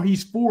mean? Now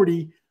he's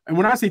 40. And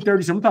when I say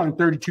 30, I'm talking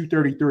 32,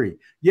 33.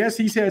 Yes,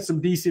 he's had some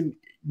decent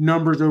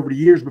numbers over the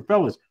years, but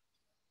fellas,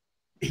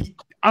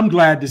 I'm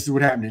glad this is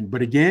what happening.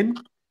 But again,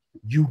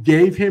 you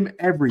gave him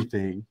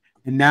everything,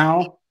 and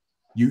now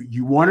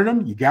you wanted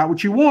him, you got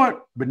what you want,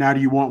 but now do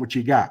you want what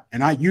you got?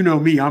 And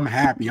me, I'm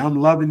happy. I'm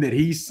loving that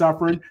he's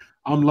suffering.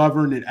 I'm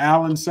loving that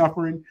Allen's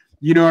suffering.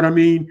 You know what I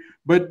mean?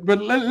 But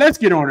let's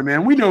get on it,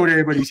 man. We know what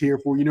everybody's here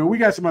for. We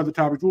got some other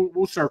topics.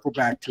 We'll circle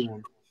back to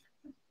them.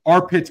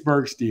 Our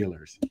Pittsburgh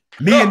Steelers.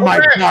 Me and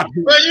Mike.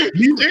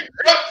 You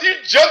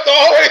jumped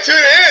all the way to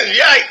the end.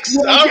 Yikes!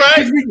 Well, all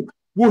right.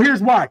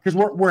 Here's why. Because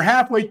we're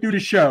halfway through the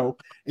show,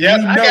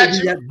 and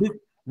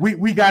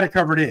we got to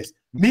cover this.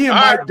 Me and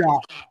Mike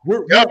Doc.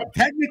 We're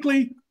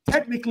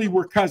technically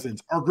we're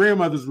cousins. Our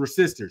grandmothers were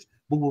sisters,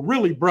 but we're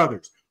really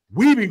brothers.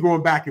 We've been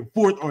going back and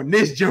forth on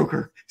this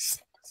joker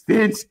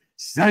since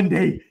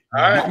Sunday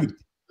night.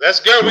 Let's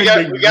go. We got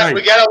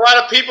a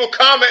lot of people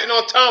commenting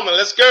on Tomlin.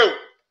 Let's go.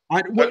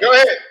 Go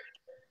ahead.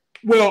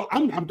 Well,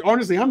 I'm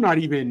honestly, I'm not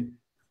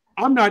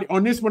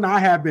on this one. I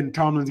have been.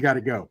 Tomlin's got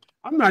to go.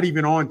 I'm not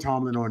even on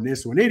Tomlin on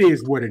this one. It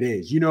is what it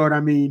is. You know what I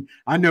mean?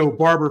 I know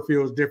Barber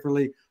feels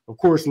differently. Of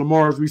course,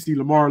 we see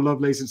Lamar,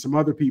 Lovelace, and some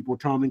other people.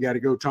 Tomlin got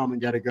to go. Tomlin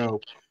got to go.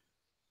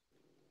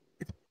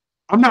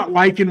 I'm not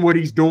liking what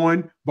he's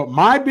doing, but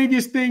my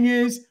biggest thing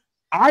is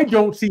I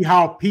don't see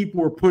how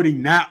people are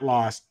putting that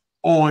loss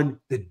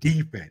on the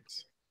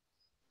defense.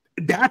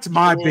 That's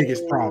my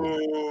biggest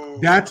problem.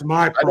 That's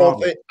my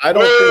problem. I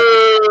don't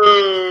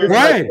think.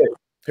 Right.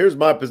 Here's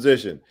my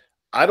position.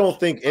 I don't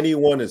think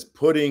anyone is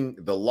putting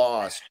the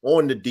loss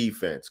on the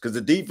defense because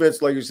the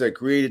defense, like you said,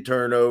 created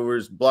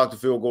turnovers, blocked the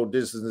field goal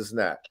distance, this and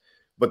that.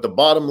 But the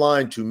bottom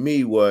line to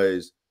me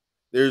was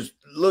there's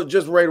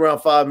just right around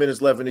 5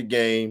 minutes left in the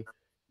game.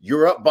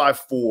 You're up by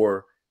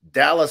 4.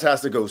 Dallas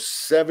has to go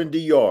 70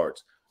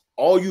 yards.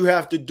 All you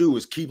have to do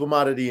is keep them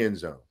out of the end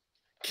zone.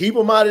 Keep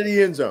them out of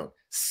the end zone.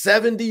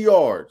 70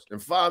 yards in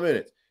 5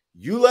 minutes.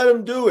 You let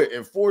them do it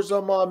in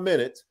 4-some odd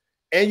minutes,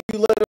 and you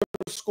let them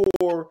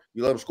score.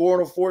 You let them score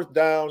on a 4th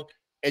down,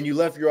 and you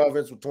left your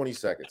offense with 20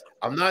 seconds.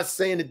 I'm not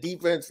saying the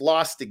defense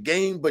lost the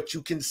game, but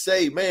you can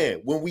say,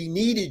 man, when we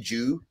needed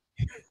you,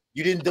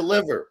 you didn't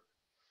deliver.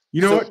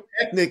 You know what?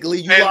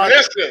 Technically, you lost.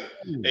 Listen,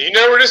 and you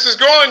know where this is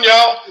going,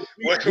 y'all.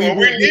 When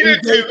we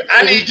needed to,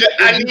 I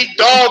need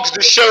dogs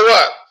to show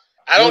up.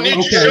 I don't need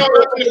you to show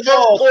up in the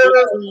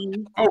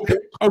first quarter.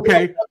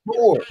 Okay.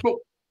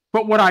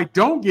 But what I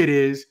don't get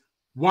is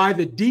why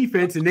the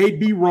defense, and they'd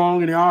be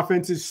wrong, and the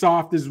offense is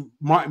soft as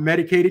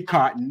medicated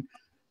cotton.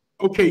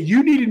 Okay,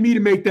 you needed me to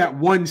make that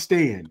one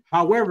stand.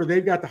 However,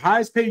 they've got the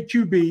highest paid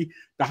QB,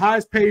 the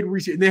highest paid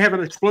receiver, and they have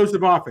an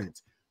explosive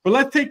offense. But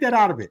let's take that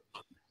out of it.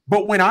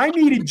 But when I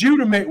needed you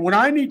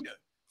to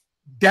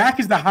Dak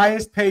is the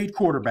highest paid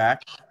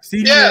quarterback.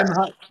 CeeDee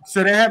Lamb,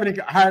 so they haven't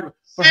had.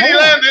 CeeDee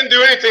Lamb didn't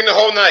do anything the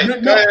whole night.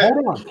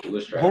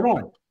 Hold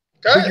on.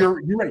 But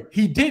you're right.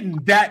 He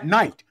didn't that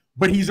night,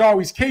 but he's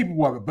always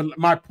capable of it. But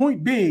my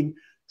point being,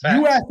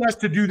 you asked us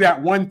to do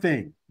that one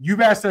thing.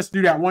 You've asked us to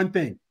do that one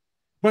thing.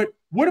 But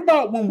what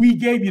about when we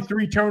gave you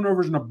 3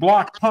 turnovers and a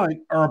block punt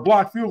or a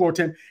block field goal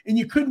attempt, and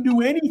you couldn't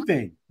do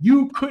anything?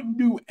 You couldn't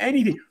do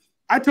anything.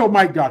 I told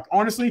Mike Doc,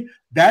 honestly,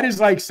 that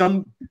is like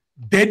some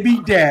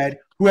deadbeat dad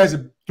who has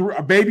a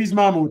baby's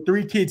mama with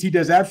 3 kids. He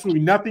does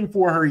absolutely nothing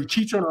for her. He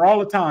cheats on her all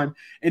the time.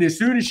 And as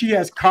soon as she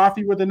has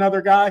coffee with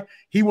another guy,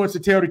 he wants to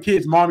tell the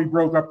kids, mommy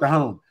broke up the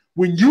home.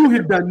 When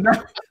you've done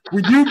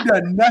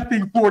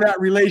nothing for that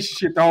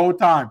relationship the whole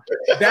time,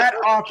 that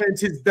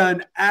offense has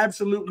done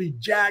absolutely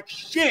jack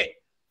shit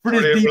for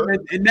this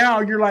defense. And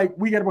now you're like,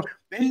 we got to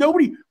 – and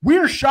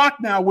we're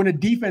shocked now when a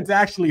defense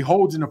actually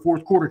holds in the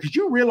fourth quarter because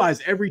you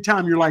realize every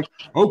time you're like,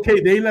 okay,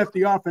 they left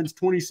the offense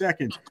 20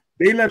 seconds.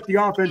 They left the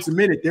offense a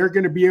minute. They're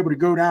going to be able to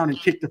go down and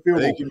kick the field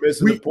goal. I think you're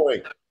missing the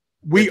point.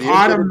 We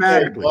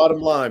automatically –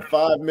 bottom line,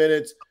 5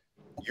 minutes,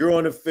 you're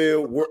on the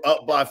field, we're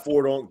up by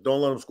 4, don't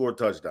let them score a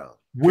touchdown.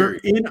 We're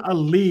in a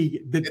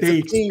league that they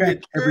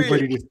expect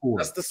everybody to score.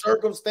 That's the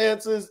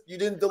circumstances. You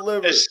didn't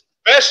deliver.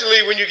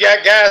 Especially when you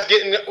got guys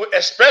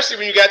especially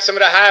when you got some of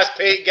the highest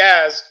paid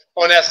guys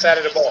on that side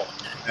of the ball.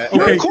 At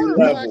every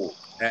level.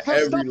 At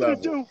every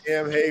level.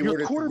 Cam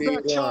Hayward at the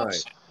big line.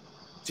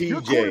 TJ.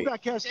 Your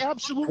quarterback has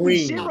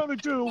absolutely zero to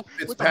do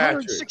with the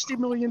 $160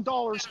 million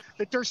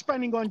that they're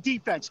spending on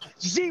defense.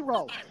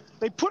 Zero.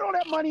 They put all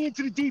that money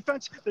into the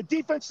defense. The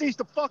defense needs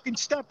to fucking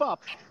step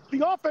up.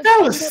 The offense.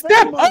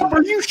 Step up?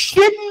 Are you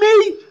shitting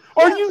me?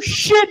 Are you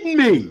shitting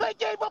me? They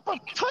gave up a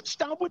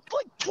touchdown with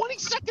like 20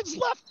 seconds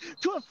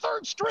left to a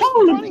third-string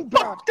running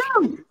back.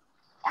 Dude,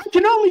 I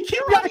can only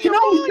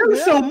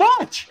do so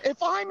much. If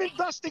I'm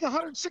investing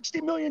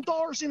 $160 million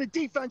in a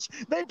defense,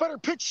 they better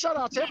pitch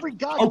shutouts every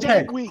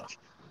goddamn week.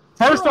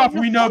 First off,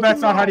 we know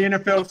that's not how the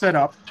NFL is set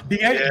up. The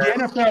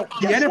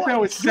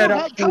NFL is set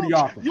up for the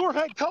offense. Your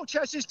head coach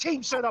has his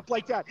team set up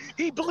like that.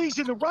 He believes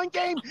in the run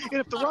game,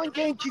 and if the run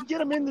game can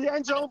get him into the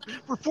end zone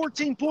for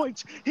 14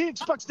 points, he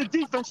expects the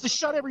defense to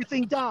shut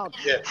everything down.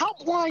 Yeah. How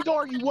blind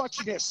are you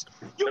watching this?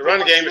 The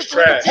run game is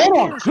trash. Hold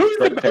on. Who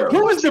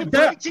is the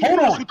best? Hold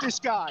on. With this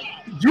guy.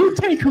 You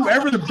take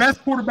whoever the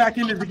best quarterback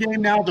into the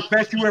game now, the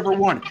best you ever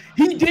won.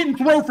 He didn't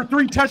throw for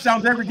 3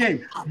 touchdowns every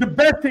game. The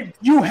best thing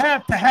you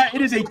have to have,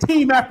 it is a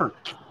team effort.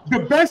 The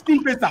best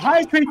defense, the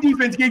highest paid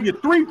defense gave you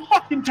 3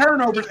 fucking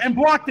turnovers and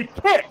blocked a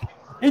kick.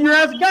 And you're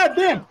asking,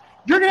 goddamn,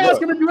 you're going to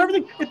ask him to do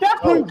everything? At that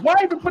point, why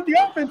even put the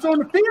offense on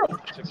the field?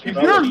 If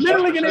you're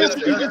literally going to ask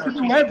the defense to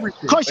do everything.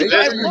 Because you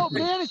got low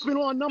management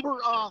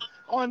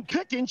on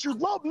Pickens. You're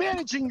low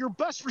managing your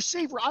best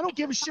receiver. I don't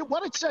give a shit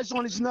what it says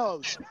on his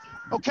nose.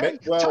 Okay?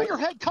 Tell your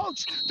head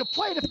coach to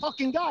play the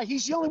fucking guy.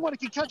 He's the only one that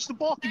can catch the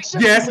ball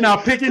consistently. Yes, now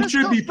Pickens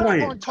should be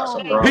playing.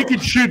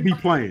 Pickens should be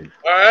playing.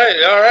 All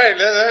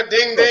right.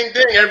 Ding, ding,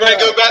 ding. Everybody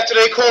go back to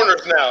their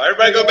corners now.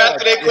 Everybody go back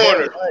to their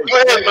corners.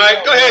 Go ahead,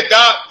 Mike. Go ahead,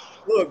 Doc.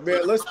 Look,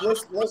 man, let's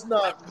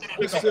not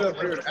sit up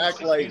here and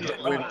act like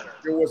when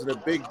there wasn't a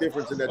big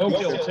difference in that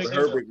defense when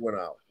Herbig went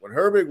out. When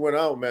Herbig went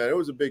out, man, it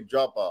was a big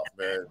drop off,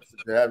 man.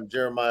 To have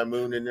Jeremiah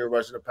Moon in there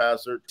rushing the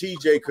passer,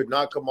 TJ could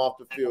not come off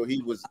the field.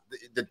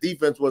 The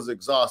defense was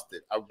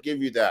exhausted. I'll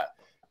give you that.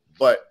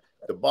 But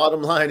the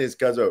bottom line is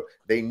because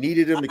they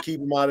needed him to keep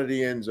him out of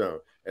the end zone.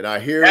 And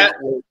I hear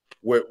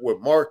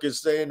what Mark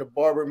is saying, the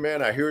Barber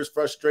man. I hear his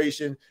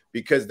frustration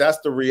because that's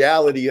the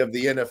reality of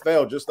the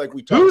NFL. Just like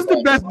we talked about. Who's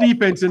the best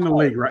defense in the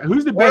league, right?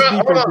 Who's the best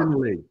defense in the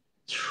league?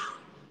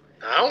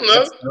 I don't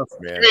know. Tough,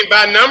 man. You mean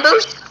by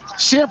numbers?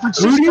 San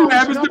Francisco. Who do you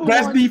have as the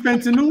best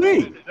defense in the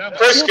league?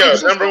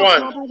 Frisco, number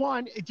one. Number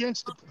one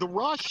against the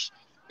rush.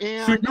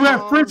 And, so you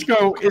have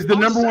Frisco is the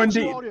number one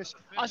defense.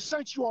 I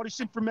sent you all this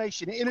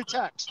information in a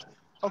text.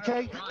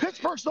 Okay?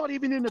 Pittsburgh's not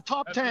even in the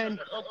top 10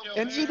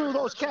 in either of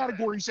those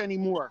categories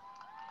anymore.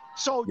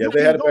 So you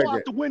can go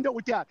out the window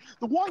with that.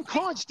 The one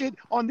constant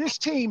on this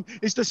team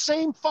is the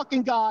same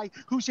fucking guy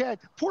who's had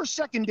poor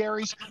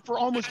secondaries for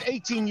almost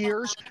 18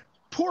 years,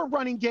 poor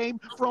running game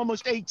for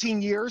almost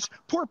 18 years,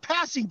 poor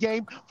passing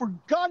game for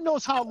God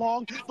knows how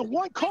long. The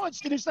one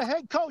constant is the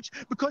head coach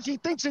because he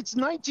thinks it's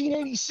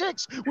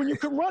 1986 when you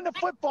can run the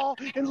football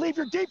and leave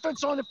your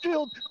defense on the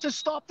field to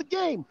stop the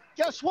game.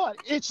 Guess what?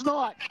 It's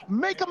not.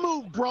 Make a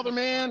move, brother,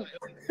 man.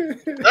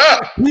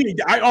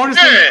 I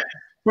honestly,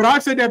 but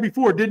I've said that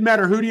before. It didn't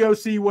matter who the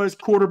OC was,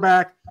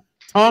 quarterback.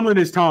 Tomlin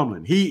is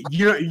Tomlin. He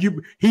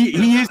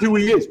is who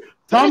he is.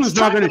 Tomlin's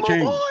not going to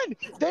change.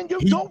 Then you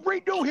don't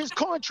redo his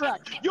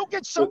contract. You'll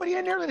get somebody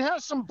in there that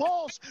has some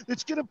balls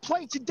that's going to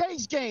play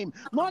today's game,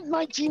 not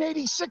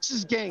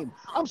 1986's game.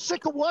 I'm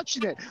sick of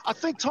watching it. I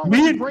think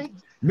Tomlin's great.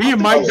 Me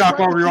and Mike Doc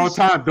over here all the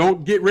time.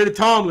 Don't get rid of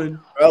Tomlin.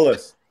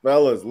 Fellas,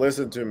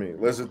 listen to me.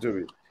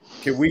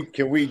 Can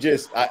we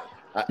just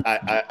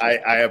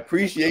I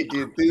appreciate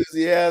the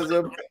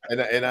enthusiasm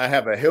and I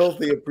have a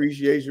healthy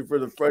appreciation for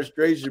the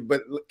frustration,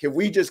 but can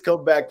we just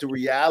come back to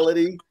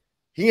reality?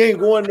 He ain't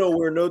going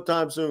nowhere no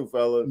time soon,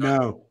 fellas.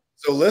 No.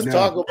 So let's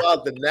talk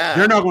about the now.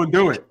 They're not going to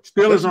do it.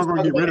 Steelers aren't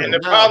going to get rid of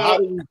it. How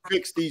do we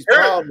fix these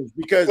problems?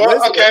 Because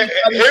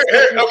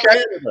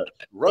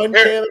run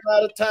Canada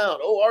out of town.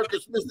 Oh, Arthur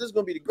Smith, this is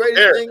going to be the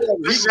greatest thing ever.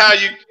 This is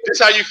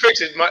how you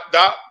fix it,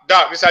 Doc.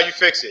 This is how you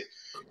fix it.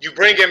 You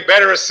bring in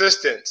better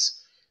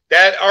assistants.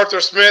 That Arthur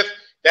Smith,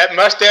 that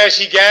mustache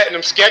he got and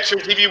them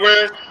Skechers he be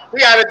wearing,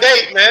 he out of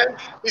date, man.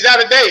 He's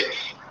out of date.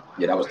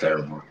 Yeah, that was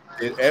terrible.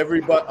 And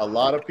a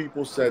lot of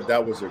people said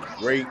that was a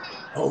great.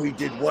 Oh, he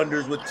did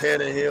wonders with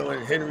Tannehill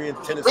and Henry in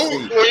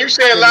Tennessee. When you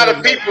say a lot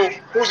of people,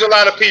 who's a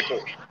lot of people?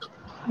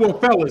 Well,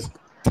 fellas,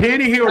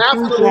 Tannehill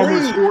threw for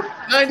almost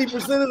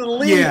 90% of the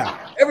league. Yeah,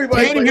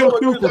 everybody. Tannehill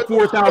threw for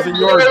 4,000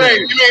 yards.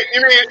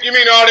 You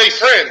mean all their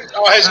friends,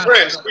 all his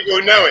friends? We go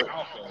knowing.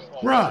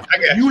 Bruh,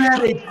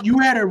 you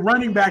had a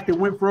running back that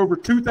went for over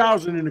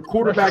 2,000 and a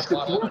quarterback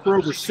that threw for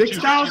over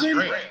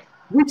 6,000.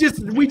 We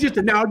just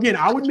now again,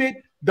 I'll admit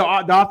the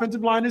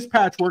offensive line is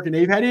patchwork and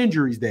they've had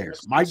injuries there.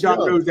 Mike Dock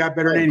knows that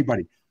better than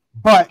anybody.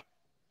 But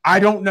I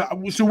don't know.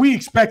 So we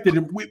expected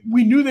him.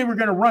 We knew they were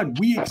going to run.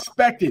 We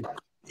expected,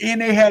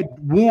 and they had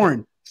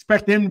Warren.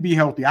 Expect him to be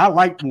healthy. I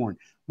liked Warren.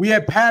 We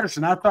had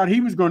Patterson. I thought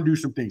he was going to do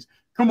some things.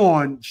 Come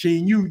on,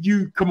 Sheen.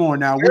 You come on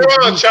now.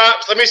 Hold on,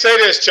 Chops. Let me say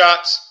this,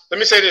 Chops,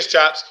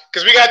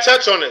 because we got to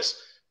touch on this.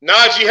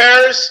 Najee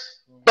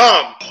Harris,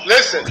 bum.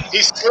 Listen,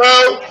 he's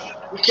slow.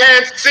 He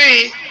can't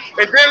see.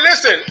 And then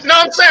listen. No,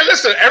 I'm saying,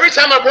 listen, every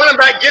time a running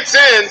back gets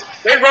in,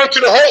 they run to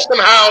the hole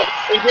somehow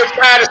and get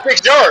 5 to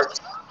 6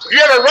 yards. If you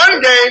have a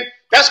run game,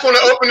 that's going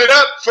to open it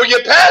up for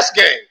your pass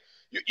game.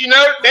 You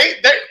know,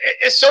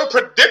 it's so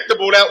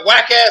predictable, that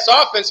whack-ass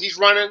offense he's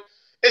running.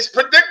 It's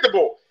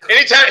predictable.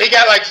 Anytime he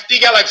got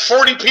like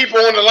 40 people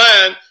on the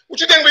line,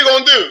 what you think we're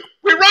going to do?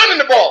 We're running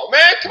the ball,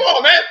 man. Come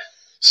on, man.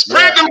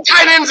 Spread them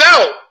tight ends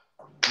out.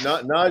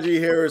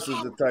 Najee Harris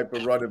is the type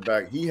of running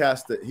back. He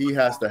has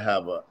to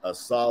have a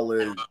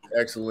solid,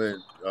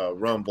 excellent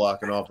run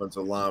blocking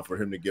offensive line for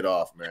him to get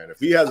off, man. If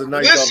he has a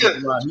nice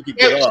offensive line, he can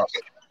get off.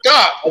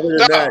 Other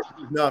than that,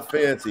 he's not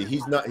fancy.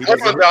 He's not.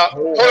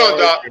 Hold on,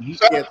 Doc. He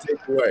can't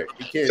take away.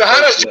 So how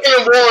does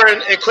Jalen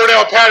Warren and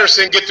Cordell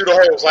Patterson get through the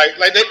holes? Like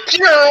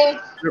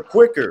they're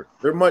quicker.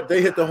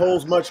 They hit the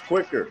holes much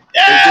quicker.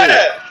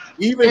 Yeah.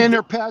 And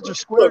their pads are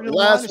squared. Look,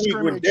 last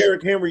week when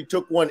Derrick Henry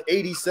took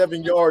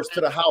 187 yards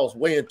to the house,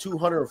 weighing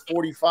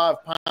 245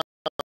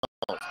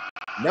 pounds,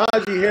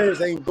 Najee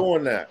Harris ain't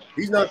doing that.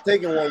 He's not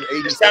taking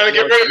 187. It's time to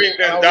get rid of him,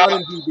 then,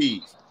 Doc.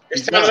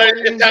 It's time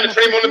to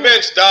put him on the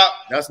bench, Doc.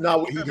 That's not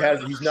what he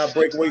has. He's not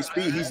breakaway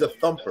speed. He's a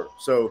thumper.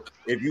 So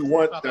if you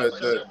want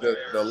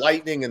the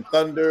lightning and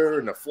thunder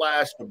and the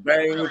flash, the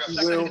bang, if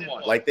you will,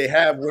 like they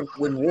have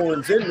when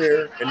Warren's in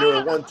there and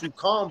they're a 1-2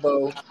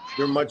 combo,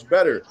 they're much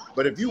better.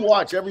 But if you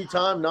watch every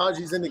time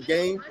Najee's in the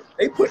game,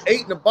 they put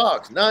 8 in the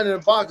box, 9 in the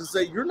box, and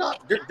say you're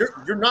not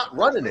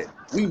running it.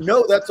 We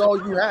know that's all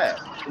you have,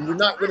 and you're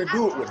not going to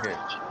do it with him.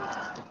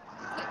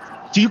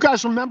 Do you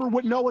guys remember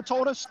what Noah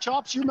told us?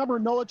 Chops, you remember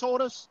what Noah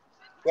told us?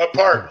 What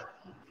part?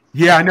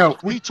 Yeah, I know.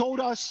 He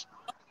told us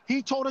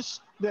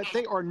that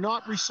they are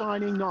not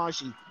re-signing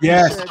Najee.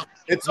 Yes. He said,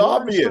 it's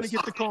Warren obvious. Is going to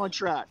get the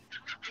contract.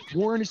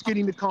 Warren is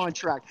getting the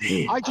contract.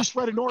 I just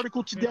read an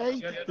article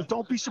today that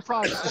don't be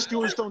surprised if the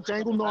Steelers don't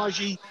dangle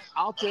Najee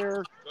out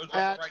there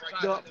at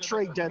the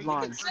trade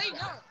deadline.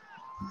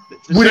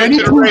 Would any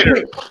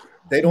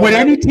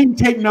team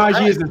take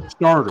Najee as a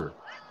starter?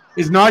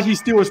 Is Najee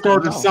still a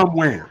starter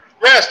somewhere?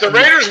 Yes, the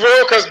Raiders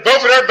will, because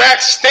both of their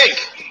backs stink.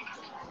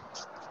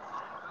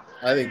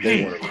 I think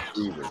they want a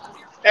receiver.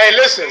 Hey,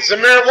 listen,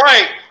 Zamir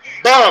White,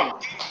 bum.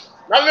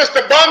 My list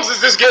of bums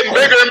is just getting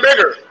bigger and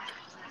bigger.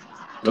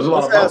 There's a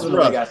lot of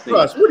bums.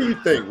 Russ, what do you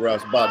think,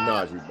 Russ, about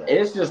Najee? Bro?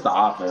 It's just the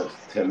offense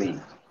to me,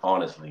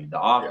 honestly.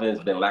 The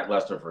offense been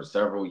lackluster for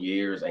several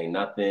years. Ain't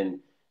nothing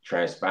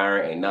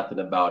transparent. Ain't nothing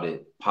about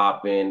it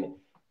popping.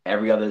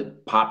 Every other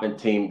popping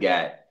team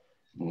got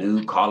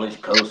new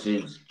college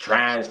coaches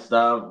trying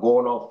stuff,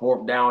 going on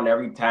 4th down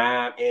every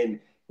time. And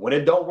when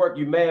it don't work,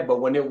 you mad. But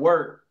when it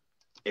work,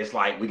 it's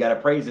like we gotta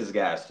praise this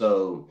guy.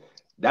 So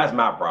that's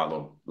my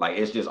problem. Like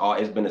it's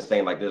been the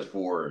same like this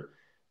for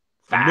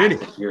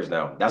 5-6 years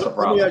now. That's a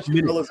problem. Let me ask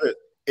you, fellas,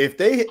 if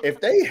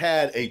they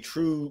had a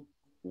true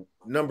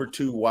number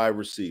 2 wide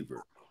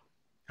receiver,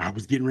 I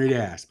was getting ready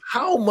to ask,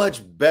 how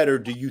much better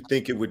do you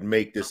think it would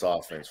make this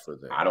offense for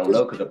them? I don't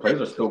know, because the plays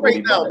are still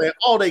right now, man.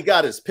 All they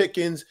got is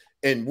Pickens,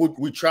 and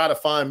we try to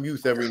find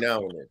Muth every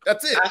now and then.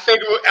 That's it. I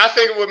think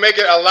it would make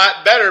it a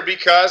lot better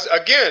because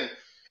again,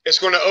 it's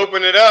going to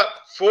open it up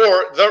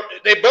for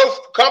they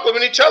both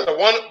complement each other.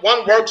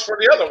 One works for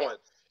the other one.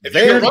 If you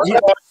can run the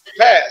ball, you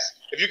can pass.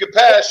 If you can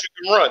pass, you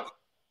can run.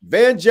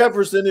 Van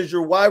Jefferson is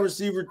your wide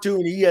receiver 2,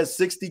 and he has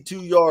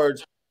 62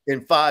 yards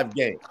in 5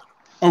 games.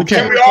 Okay.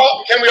 Can we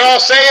all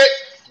say it?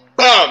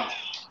 Bum.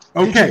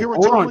 Okay,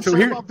 hold on. So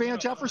here about Van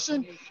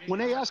Jefferson, when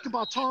they ask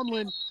about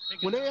Tomlin,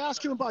 when they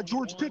ask him about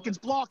George Pickens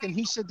blocking,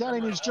 he said that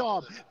ain't his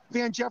job.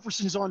 Van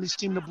Jefferson's on this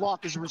team to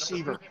block as a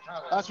receiver.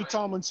 That's what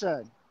Tomlin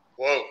said.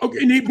 Whoa.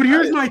 Okay, but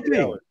here's my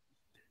thing.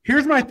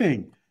 Here's my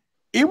thing.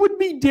 It would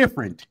be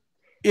different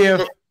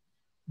if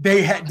the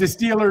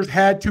Steelers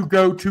had to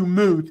go to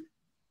Muth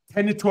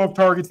 10 to 12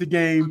 targets a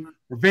game,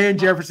 or Van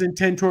Jefferson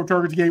 10, 12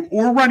 targets a game,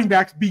 or running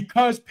backs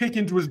because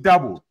Pickens was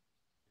doubled.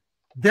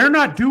 They're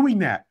not doing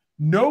that.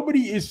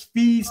 Nobody is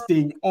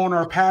feasting on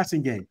our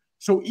passing game.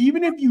 So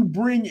even if you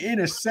bring in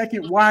a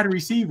second wide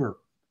receiver,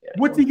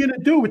 what's he going to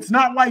do? It's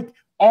not like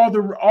all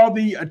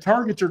the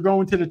targets are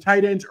going to the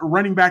tight ends or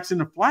running backs in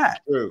the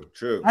flat.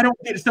 True. I don't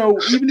get it. So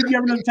even if you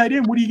have another tight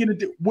end, what are you going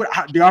to do?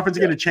 The offense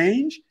is going to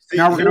change?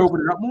 Now we're going to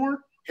open it up more?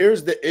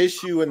 Here's the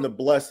issue and the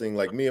blessing.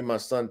 Like me and my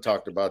son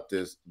talked about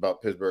this,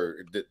 about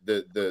Pittsburgh.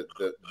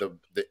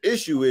 The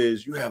issue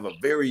is you have a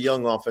very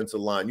young offensive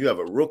line. You have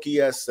a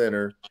rookie at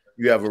center.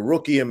 You have a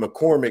rookie in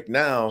McCormick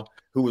now,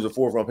 who was a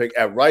 4th-round pick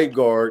at right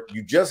guard.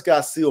 You just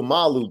got Seal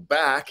Malu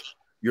back.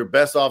 your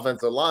best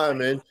offensive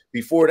lineman.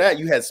 Before that,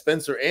 you had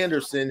Spencer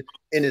Anderson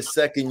in his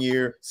second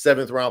year,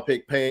 7th round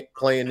pick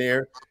playing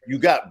there. You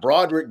got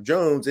Broderick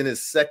Jones in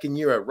his second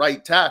year at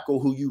right tackle,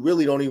 who you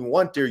really don't even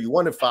want there. You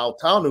wanted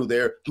Fautanu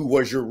there, who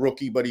was your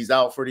rookie, but he's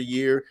out for the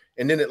year.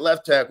 And then at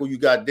left tackle, you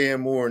got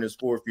Dan Moore in his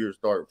 4th year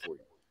starting for you.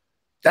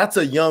 That's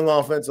a young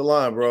offensive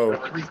line, bro.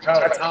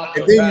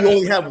 And then you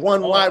only have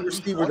one wide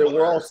receiver that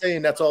we're all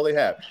saying that's all they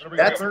have.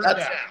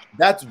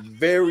 That's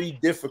very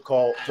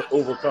difficult to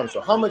overcome. So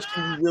how much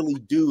can you really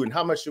do, and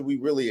how much should we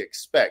really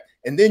expect?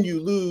 And then you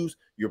lose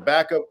your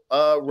backup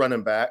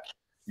running back,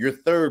 your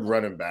 3rd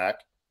running back,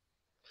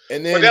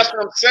 and then that's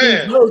what I'm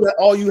saying. You know that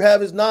all you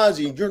have is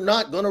Najee. You're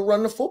not going to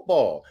run the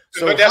football.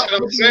 So but that's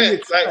what I'm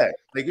saying.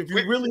 Like if you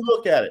really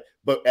look at it,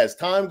 but as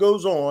time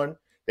goes on,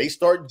 they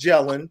start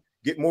gelling,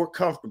 get more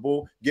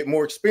comfortable, get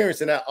more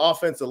experience, and that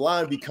offensive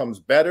line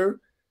becomes better.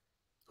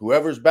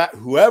 Whoever's back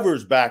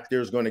there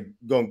is going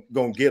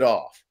to get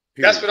off.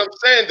 Period. That's what I'm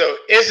saying, though.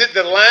 Is it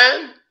the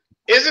line?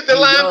 Is it the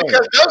line?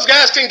 Because those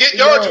guys can get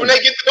yards when they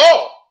get the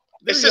ball.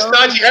 It's just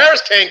Najee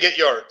Harris can't get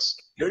yards.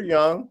 They're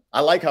young.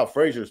 I like how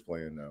Frazier's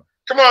playing now.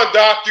 Come on,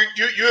 Doc.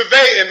 You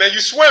evading, man. You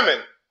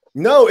swimming.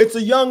 No, it's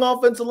a young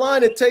offensive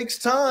line. It takes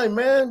time,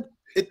 man.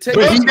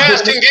 Those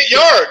guys can get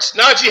yards.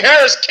 Najee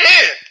Harris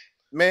can't.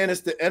 Man,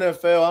 it's the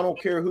NFL. I don't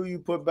care who you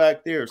put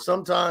back there.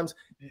 Sometimes,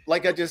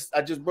 like I just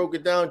broke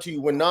it down to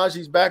you, when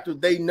Najee's back there,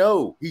 they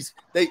know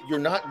you're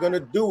not going to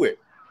do it.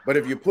 But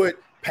if you put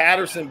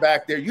Patterson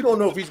back there, you don't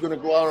know if he's going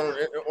to go out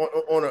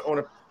on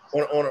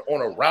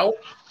a route.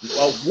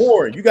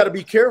 Warren, you got to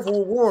be careful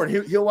with Warren.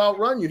 He'll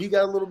outrun you. He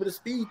got a little bit of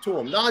speed to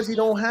him. Najee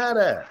don't have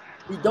that.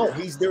 He don't.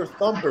 He's their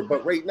thumper.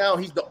 But right now,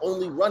 he's the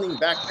only running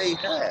back they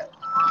have.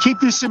 Keep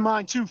this in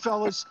mind too,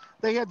 fellas.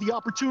 They had the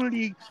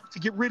opportunity to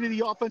get rid of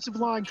the offensive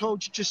line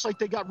coach, just like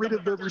they got rid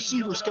of the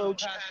receivers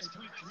coach,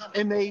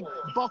 and they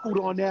buckled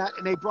on that,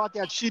 and they brought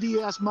that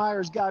shitty-ass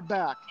Myers guy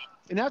back.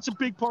 And that's a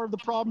big part of the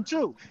problem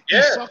too.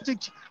 Yeah.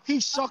 He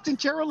sucked in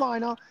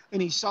Carolina,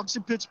 and he sucks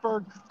in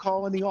Pittsburgh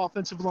calling the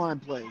offensive line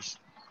plays.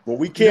 Well,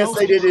 we can't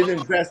say they didn't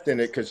invest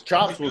in it, because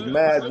Chops was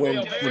mad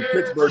when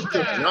Pittsburgh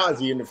took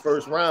Najee in the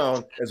 1st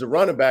round as a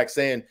running back,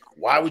 saying,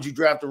 why would you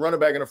draft a running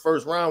back in the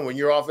 1st round when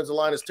your offensive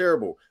line is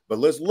terrible? But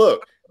let's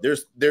look.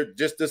 There's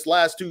just this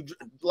last two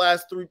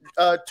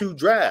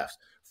drafts.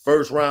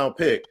 1st round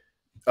pick,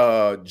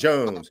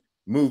 Jones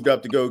moved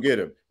up to go get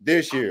him.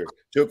 This year,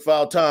 took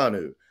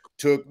Fautanu,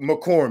 took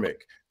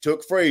McCormick,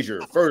 took Frazier,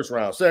 1st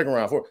round, 2nd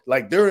round, 4th.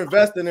 Like, they're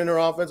investing in their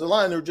offensive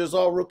line. They're just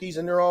all rookies,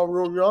 and they're all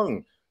real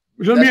young.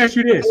 Let me ask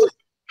you this.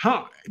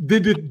 Do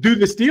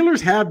the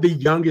Steelers have the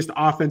youngest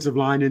offensive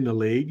line in the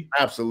league?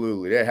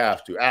 Absolutely. They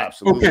have to.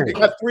 Absolutely. Okay.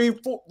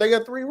 They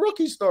got three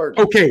rookies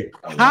starting. Okay.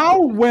 How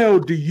well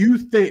do you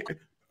think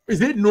 – is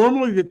it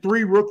normally that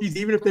 3 rookies,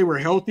 even if they were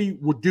healthy,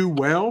 would do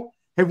well?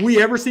 Have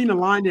we ever seen a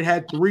line that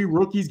had 3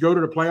 rookies go to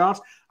the playoffs?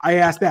 I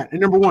asked that.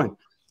 And number one,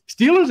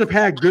 Steelers have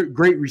had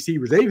great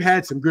receivers. They've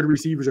had some good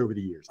receivers over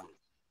the years.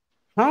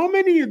 How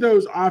many of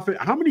those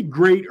how many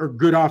great or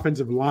good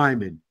offensive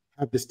linemen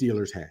have the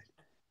Steelers had?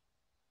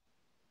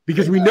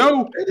 Because we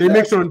know they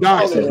mix on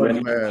Doc's. They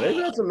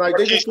got some nice.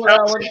 They just put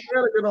out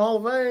in the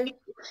Hall of Fame.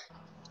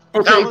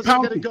 Okay,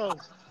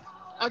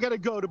 I gotta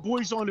go. The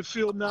boys on the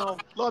field now.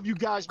 Love you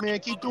guys, man.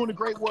 Keep doing the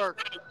great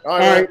work. All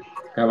right.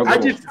 I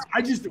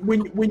just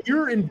when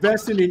you're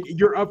investing in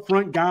your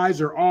upfront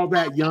guys are all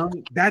that young,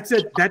 that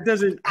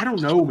doesn't. I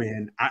don't know,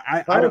 man.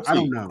 I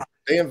don't know.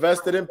 They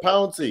invested in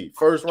Pouncey,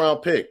 1st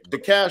round pick.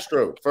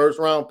 DeCastro, 1st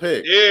round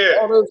pick. Yeah.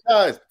 All those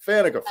guys.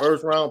 Faneca,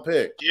 1st round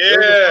pick. Yeah.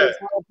 1st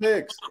round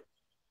picks.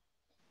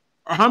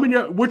 How many?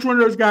 Which one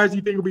of those guys do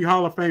you think will be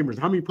Hall of Famers?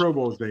 How many Pro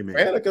Bowls they made?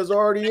 Faneca's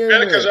already in.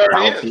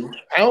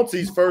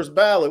 Pouncey's first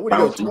ballot. What do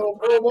you got? 12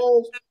 Pro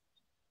Bowls?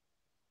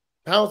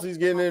 Pouncey's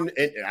getting in.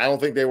 I don't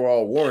think they were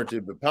all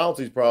warranted, but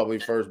Pouncey's probably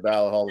first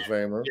ballot Hall of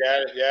Famer.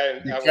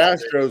 Yeah.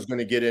 Castro's going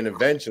to get in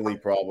eventually,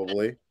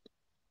 probably.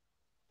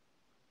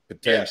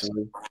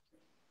 Potentially. Yes.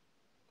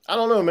 I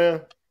don't know,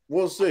 man.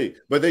 We'll see.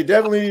 But they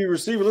definitely need a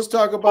receiver. Let's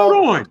talk about.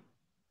 Hold on.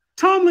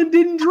 Tomlin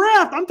didn't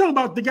draft. I'm talking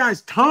about the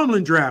guys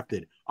Tomlin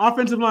drafted.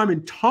 Offensive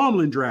lineman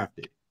Tomlin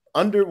drafted.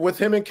 With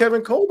him and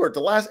Kevin Colbert the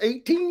last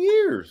 18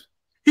 years.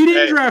 He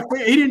didn't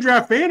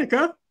draft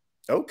Faneca.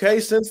 Okay,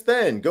 since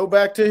then. Go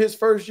back to his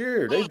first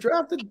year. They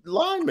drafted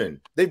linemen.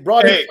 They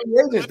brought in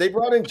free agents. They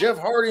brought in Jeff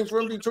Harding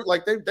from Detroit.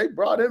 Like they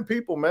brought in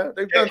people, man.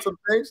 They've done some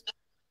things.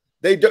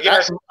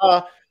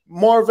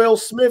 Marvell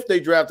Smith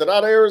they drafted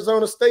out of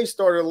Arizona State,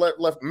 started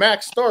left.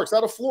 Max Starks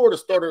out of Florida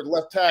started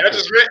left tackle.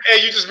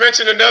 You just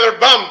mentioned another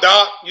bum,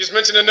 Doc. You just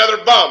mentioned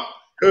another bum.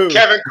 Who?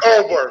 Kevin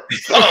Colbert.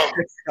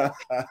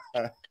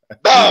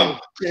 Bum.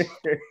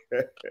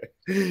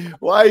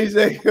 Why you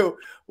say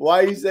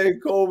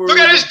Colbert? Look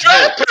at his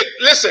draft pick.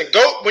 Listen,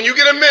 when you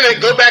get a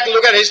minute, go back and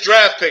look at his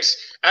draft picks.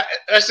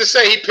 Let's just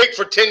say he picked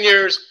for 10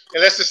 years,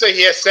 and let's just say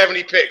he has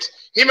 70 picks.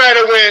 He might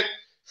have went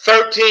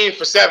 13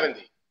 for 70.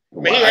 I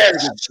mean, he had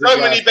so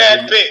many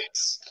bad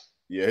picks.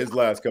 Yeah, his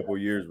last couple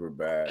of years were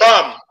bad.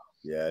 Bum.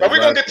 Yeah, but we're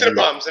going to get to the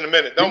bums in a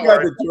minute. Don't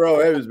worry.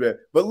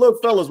 But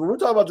look, fellas, when we're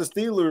talking about the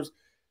Steelers,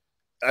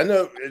 I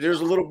know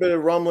there's a little bit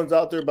of rumblings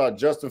out there about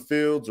Justin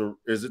Fields, or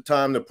is it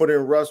time to put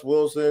in Russ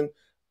Wilson?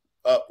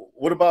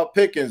 What about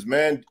Pickens,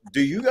 man?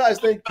 Do you guys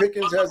think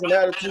Pickens has an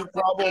attitude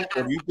problem,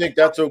 or do you think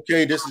that's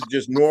okay? This is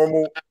just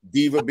normal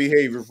diva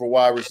behavior for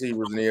wide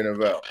receivers in the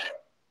NFL.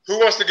 Who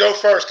wants to go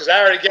first? Because I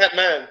already got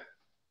mine.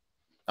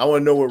 I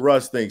want to know what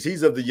Russ thinks.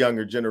 He's of the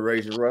younger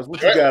generation. Russ,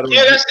 what you got?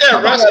 Yeah, that's it.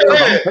 Russ,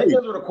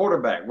 Pickens or the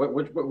quarterback?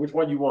 Which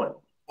one you want?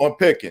 On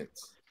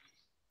Pickens.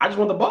 I just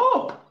want the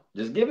ball.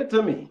 Just give it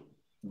to me.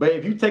 But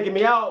if you taking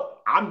me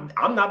out, I'm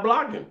not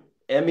blocking.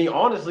 I mean,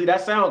 honestly,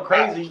 that sounds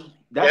crazy.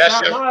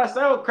 That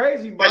sounds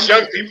crazy. But that's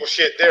young people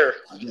shit there.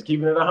 I'm just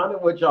keeping it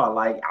 100 with y'all.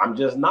 Like, I'm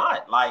just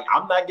not. Like,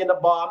 I'm not getting the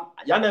ball.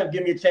 Y'all never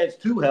give me a chance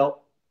to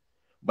help.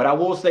 But I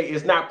will say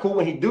it's not cool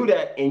when he do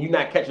that and you're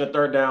not catching a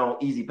third down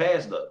easy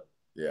pass, though.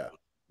 Yeah.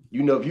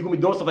 You know, if you're going to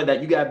be doing stuff like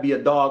that, you got to be a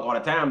dog all the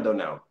time, though,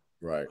 now.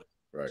 Right.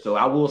 So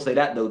I will say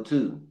that, though,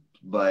 too.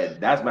 But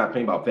that's my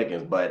opinion about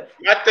Pickens. But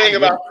my thing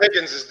about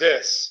Pickens is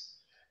this.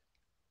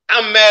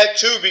 I'm mad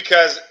too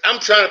because I'm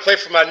trying to play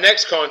for my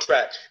next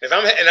contract. If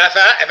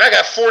I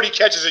got 40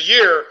 catches a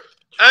year,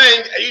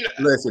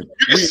 listen.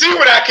 You can see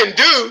what I can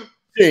do.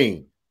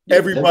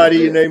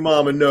 Everybody and their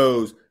mama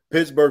knows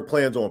Pittsburgh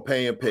plans on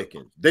paying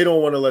Pickens. They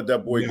don't want to let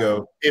that boy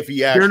go if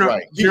he acts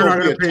right. He's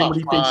gonna be a top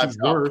 5,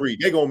 top 3.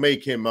 They're gonna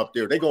make him up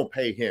there. They're gonna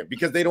pay him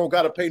because they don't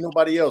gotta pay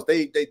nobody else.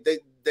 They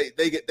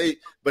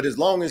but as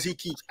long as he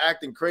keeps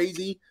acting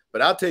crazy,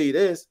 but I'll tell you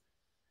this,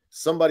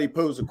 somebody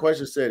posed a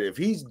question, said if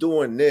he's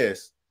doing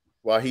this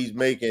while he's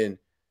making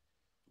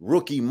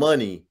rookie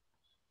money,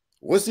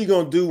 what's he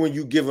gonna do when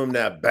you give him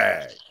that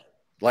bag?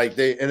 Like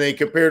they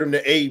compared him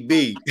to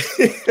AB.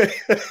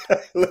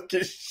 Look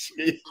at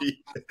shit.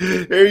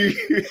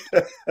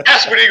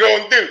 That's what he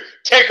gonna do.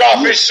 Take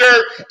off his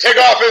shirt, take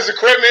off his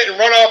equipment, and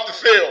run off the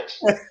field.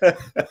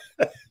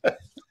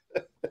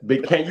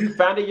 But can you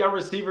find a young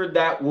receiver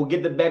that will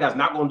get the bag that's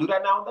not gonna do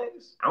that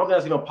nowadays? I don't think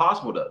that's even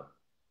possible though.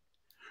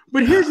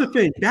 But here's the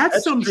thing.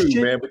 That's some true,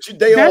 shit, man. But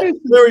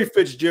Larry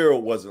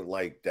Fitzgerald wasn't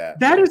like that.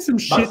 That is some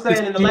shit. I'm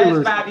saying in the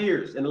last 5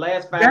 years.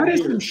 That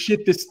is some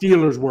shit the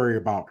Steelers worry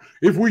about.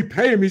 If we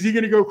pay him, is he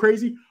going to go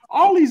crazy?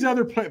 All these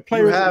other players.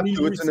 You have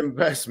to. It's an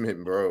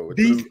investment, bro.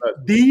 These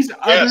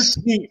other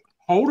teams.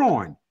 Hold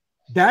on.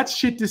 That's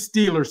shit the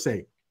Steelers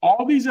say.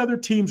 All these other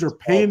teams are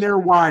paying their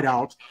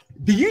wideouts.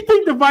 Do you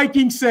think the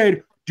Vikings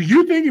said, do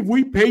you think if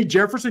we pay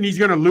Jefferson, he's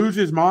going to lose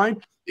his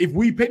mind? If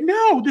we pay,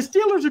 no, the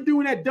Steelers are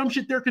doing that dumb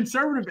shit. They're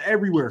conservative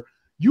everywhere.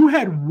 You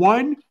had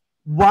one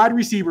wide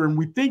receiver, and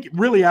we think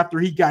really after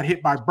he got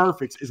hit by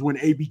Burficts is when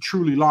AB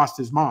truly lost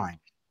his mind.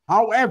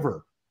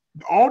 However,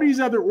 all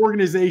these other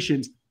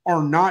organizations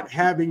are not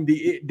having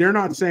they're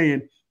not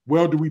saying,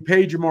 well, do we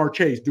pay Jamar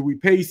Chase? Do we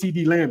pay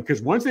CeeDee Lamb?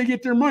 Because once they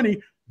get their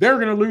money, they're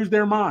going to lose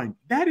their mind.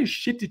 That is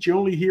shit that you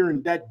only hear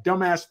in that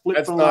dumbass flip.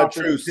 That's not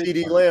true.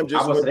 CeeDee Lamb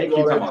just went through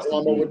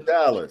drama with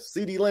Dallas.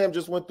 CeeDee Lamb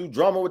just went through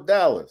drama with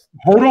Dallas.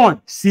 Hold on.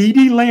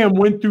 CeeDee Lamb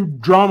went through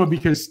drama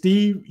because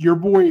Steve, your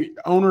boy,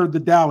 owner of the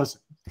Dallas,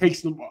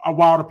 takes a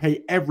while to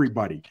pay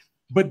everybody.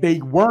 But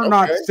they were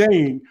not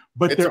saying,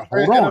 but they're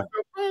hold on.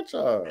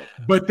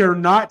 But they're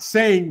not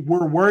saying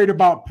we're worried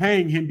about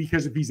paying him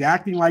because if he's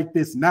acting like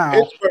this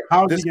now,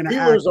 how's he going to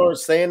act? The Steelers aren't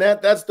saying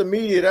that. That's the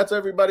media. That's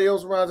everybody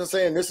else around us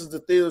saying this is the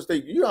Steelers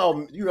thing. You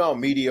know how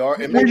media are.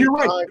 And you're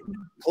right.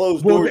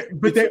 Closed doors.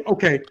 But they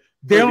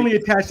only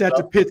attach that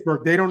to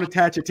Pittsburgh. They don't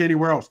attach it to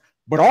anywhere else.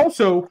 But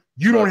also,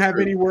 you don't have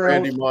anywhere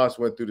else. Randy Moss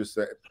went through the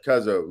same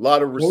because of a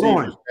lot of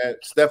receivers. And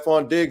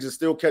Stephon Diggs is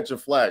still catching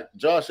flack.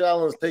 Josh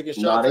Allen's taking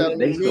shots out of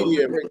the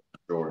media.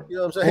 Sure. You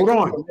know what I'm saying?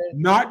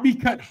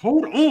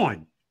 Hold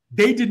on.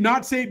 They did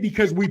not say it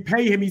because we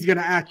pay him, he's going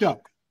to act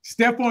up.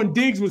 Stephon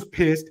Diggs was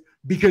pissed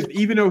because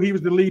even though he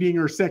was the leading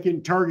or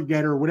second target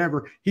getter or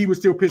whatever, he was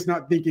still pissed,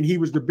 not thinking he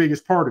was the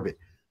biggest part of it.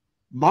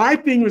 My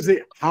thing was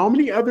that how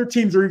many other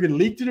teams are even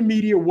leaked to the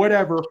media,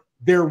 whatever,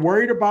 they're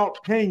worried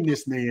about paying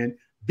this man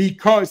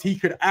because he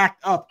could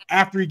act up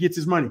after he gets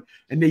his money.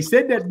 And they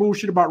said that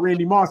bullshit about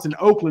Randy Moss in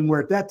Oakland, where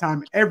at that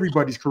time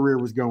everybody's career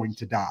was going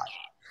to die.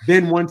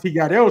 Then once he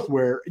got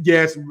elsewhere,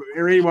 yes,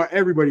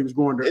 everybody was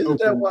going to Isn't Oakland.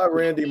 that why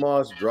Randy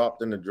Moss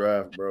dropped in the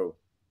draft, bro?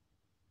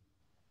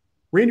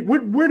 Where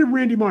did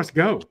Randy Moss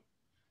go?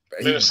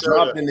 He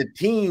dropped in the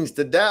teens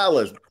to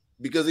Dallas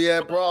because he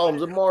had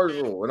problems at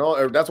Marshall. And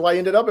all. That's why he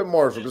ended up at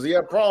Marshall, because he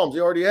had problems.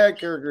 He already had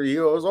character. He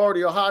was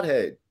already a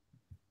hothead.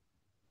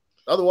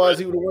 Otherwise,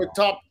 he would have went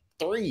top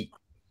 3.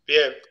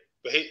 Yeah,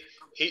 but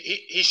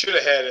he should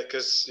have had it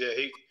because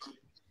he.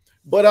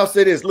 But I'll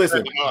say this: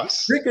 listen,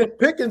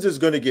 Pickens is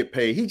going to get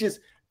paid.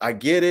 I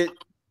get it.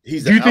 Do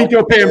you think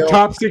they'll pay him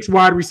top 6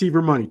 wide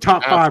receiver money,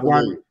 top 5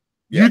 wide?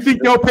 Yes. You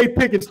think they'll pay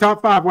Pickens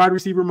top 5 wide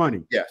receiver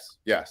money? Yes.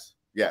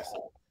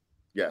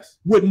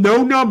 With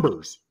no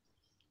numbers.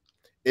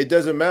 It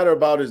doesn't matter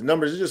about his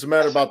numbers. It just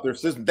matter about their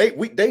system.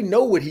 They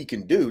know what he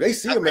can do. They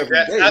see him every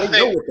day. They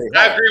know what they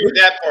have. I agree with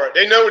that part.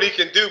 They know what he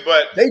can do,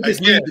 but they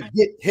just need to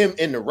get him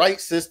in the right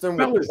system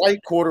with the right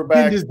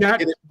quarterback and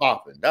get it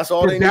popping. That's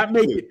all they need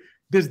to do.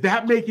 Does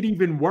that make it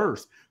even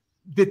worse?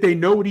 That they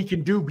know what he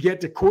can do, yet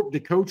the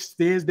coach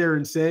stands there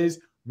and says,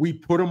 we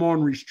put him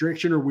on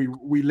restriction or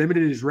we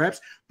limited his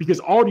reps, because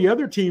all the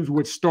other teams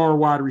with star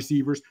wide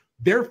receivers,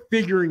 they're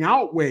figuring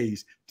out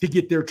ways to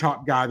get their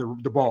top guy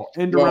the ball,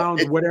 end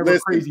arounds, whatever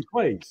crazy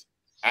plays.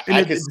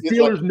 And the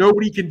Steelers,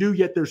 nobody can do,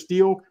 yet they're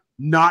still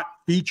not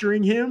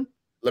featuring him.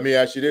 Let me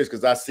ask you this,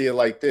 because I see it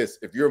like this.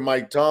 If you're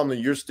Mike Tomlin,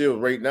 you're still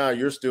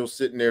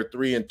sitting there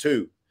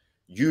 3-2.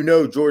 You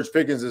know George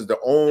Pickens is the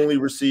only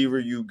receiver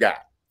you got.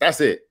 That's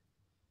it.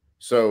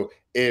 So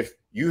if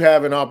you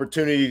have an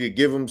opportunity to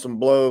give him some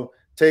blow,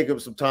 take him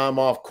some time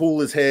off, cool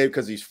his head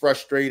because he's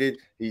frustrated,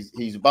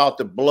 he's about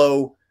to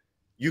blow,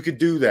 you could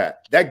do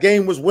that. That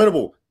game was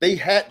winnable.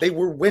 They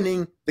were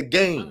winning the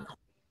game.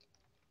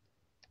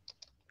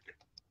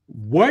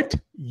 What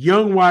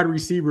young wide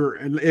receiver,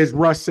 as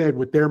Russ said,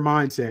 with their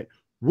mindset,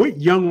 what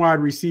young wide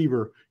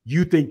receiver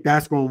you think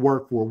that's going to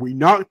work for? We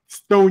not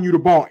throwing you the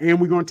ball and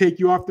we're going to take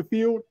you off the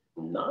field?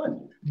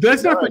 None.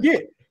 Let's not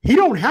forget, he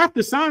don't have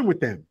to sign with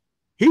them.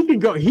 He can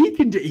go. He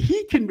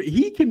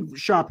can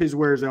shop his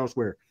wares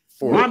elsewhere.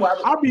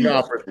 I'll be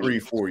out for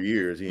 3-4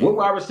 years. What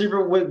wide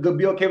receiver would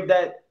be okay with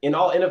that in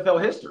all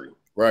NFL history?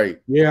 Right.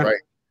 Yeah. Right.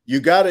 You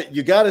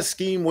gotta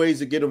scheme ways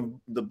to get him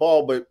the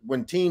ball, but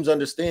when teams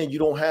understand you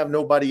don't have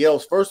nobody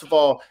else, first of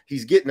all,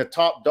 he's getting a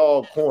top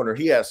dog corner.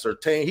 He has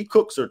Surtain. He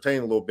cooked Surtain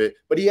a little bit,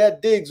 but he had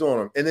Diggs on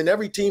him. And then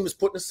every team is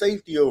putting a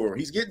safety over him.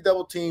 He's getting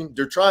double teamed.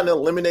 They're trying to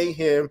eliminate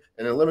him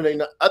and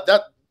eliminate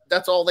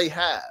that's all they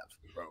have,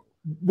 bro.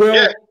 Well,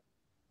 yeah.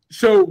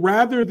 So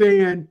rather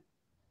than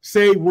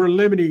say we're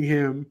limiting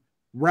him,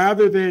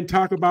 rather than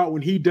talk about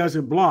when he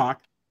doesn't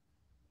block,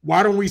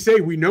 why don't we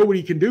say we know what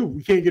he can do?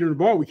 We can't get him the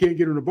ball. We can't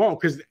get him the ball.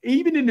 Because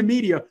even in the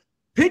media,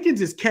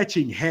 Pickens is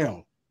catching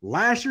hell.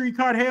 Last year he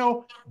caught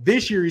hell.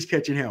 This year he's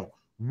catching hell.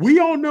 We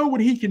all know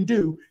what he can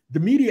do. The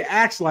media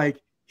acts like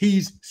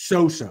he's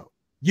so-so.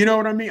 You know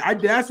what I mean?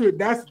 That's what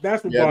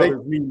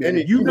bothers me, man.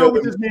 You know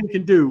what this man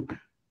can do.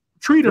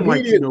 Treat him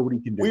like you know what he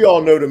can do. We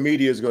all know the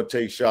media is going to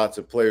take shots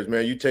at players,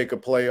 man. You take a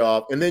play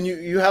off, and then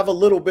you have a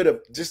little bit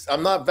of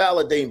I'm not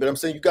validating, but I'm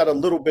saying you got a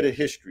little bit of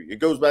history. It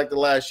goes back to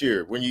last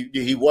year when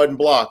he wasn't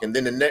blocked, and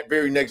then the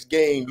very next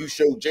game you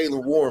show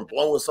Jaylen Warren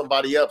blowing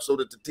somebody up so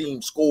that the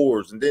team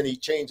scores, and then he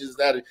changes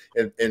that,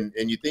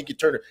 and you think you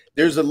turn it.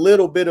 There's a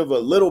little bit of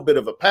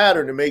a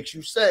pattern that makes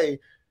you say,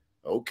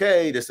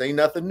 okay, this ain't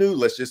nothing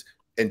new.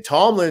 And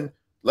Tomlin,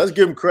 let's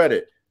give him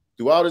credit.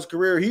 Throughout his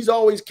career, he's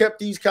always kept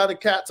these kind of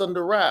cats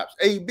under wraps.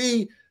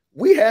 AB,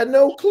 we had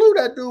no clue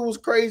that dude was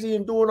crazy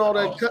and doing all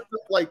that cut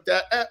up like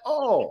that at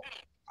all.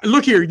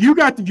 Look here, you're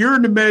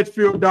in the med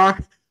field,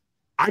 Doc.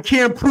 I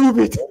can't prove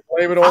it. Don't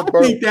blame it on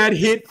I think that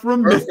hit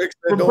from don't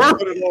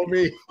put it on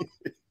me.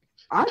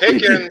 I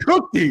think he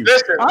cooked him.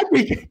 Listen, I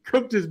think he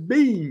cooked his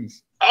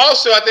beans.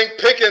 Also, I think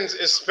Pickens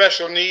is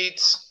special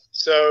needs,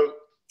 so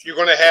you're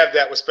going to have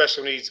that with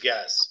special needs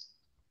guys.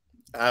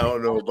 I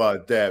don't know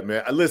about that,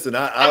 man. Listen,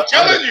 I'm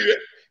telling you,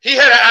 he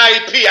had an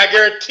IEP. I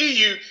guarantee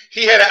you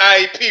he had an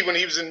IEP when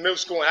he was in middle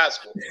school and high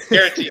school.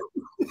 Guarantee it.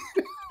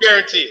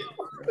 Guarantee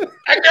it.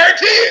 I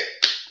guarantee it.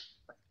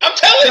 I'm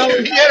telling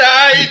you, he had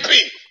an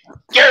IEP.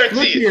 Guarantee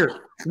Look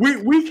here.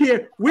 We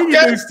can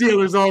do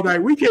Steelers all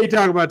night. We can't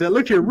talk about that.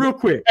 Look here, real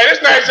quick. And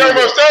this night's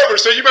almost over,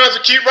 so you might as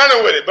well keep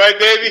running with it, right,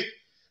 baby?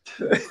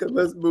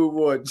 Let's move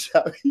on,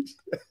 Johnny.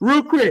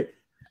 Real quick.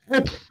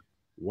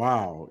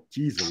 Wow,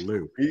 Jesus,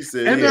 Lou. He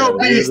said,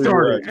 MLB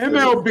started.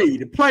 MLB,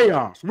 the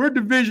playoffs. We're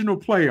divisional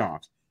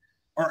playoffs.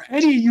 Are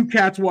any of you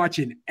cats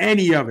watching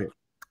any of it?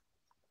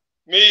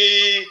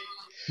 Me.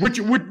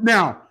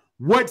 Now,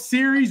 what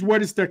series? What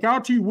has stuck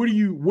out to you? What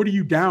are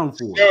you down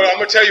for? Yo, I'm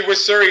gonna tell you what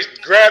series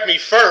grabbed me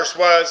first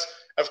was,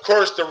 of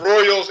course, the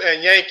Royals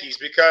and Yankees,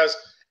 because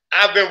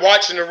I've been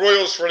watching the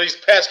Royals for these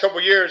past couple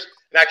of years,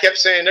 and I kept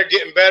saying they're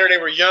getting better. They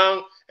were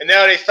young, and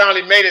now they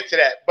finally made it to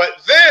that. But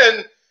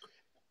then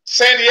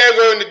San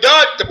Diego and the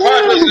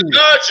Padres and the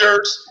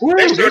Dodgers,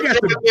 they started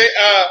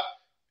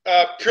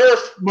pure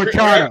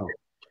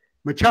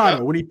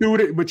Machado. When he threw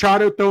it,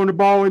 Machado throwing the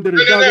ball into the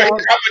dugout.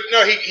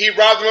 No, he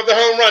robbed them of the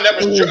home run. That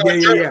was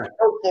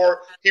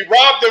for. He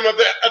robbed them of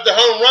the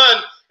home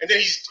run, and then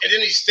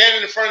he's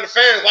standing in front of the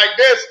fans like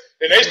this,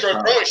 and they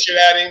start throwing shit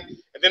at him,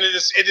 and then it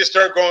just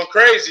started going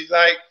crazy,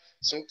 like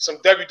some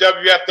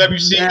WWF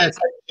WC type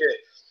shit.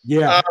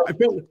 Yeah,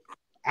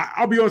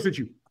 I'll be honest with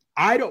you.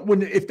 I don't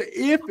if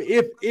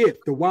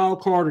the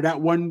wild card or that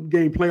one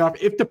game playoff,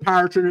 if the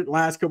Pirates are in the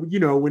last couple,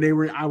 when they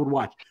were, I would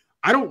watch.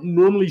 I don't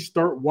normally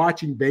start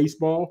watching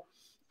baseball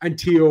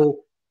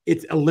until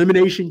it's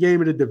elimination game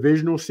of the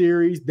divisional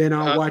series. Then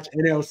I'll watch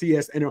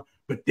NLCS.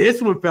 But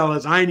this one,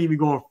 fellas, I ain't even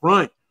going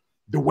front.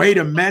 The way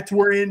the Mets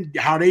were in,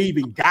 how they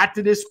even got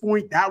to this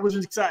point, that was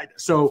exciting.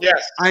 So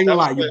yes, I ain't gonna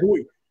lie,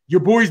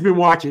 your boy's been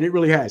watching. It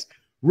really has.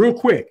 Real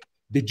quick,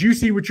 did you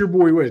see what your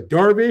boy was?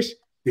 Darvish?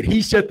 Did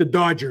he shut the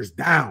Dodgers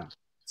down?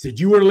 Said,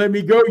 you want to let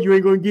me go? You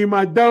ain't going to give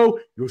my dough?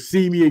 You'll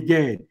see me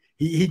again.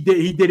 He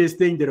did his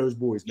thing to those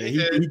boys, man. He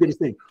did his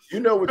thing. You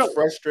know what's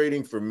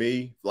frustrating for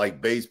me?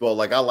 Like baseball,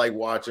 like I like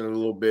watching a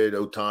little bit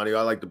Ohtani.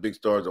 I like the big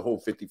stars, the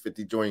whole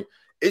 50-50 joint.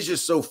 it's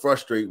just so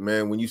frustrating,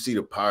 man, when you see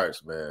the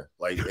Pirates, man,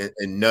 like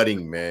and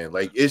nutting, man.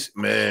 Like it's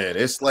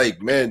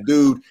like, man,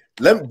 dude,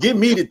 give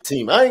me the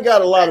team. I ain't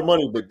got a lot of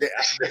money, but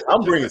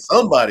I'm bringing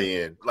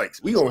somebody in. Like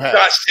we gonna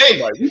have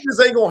somebody. We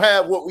just ain't gonna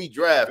have what we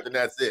draft, and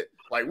that's it.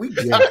 Like we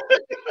got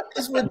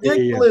it's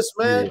ridiculous,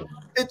 man. Yeah.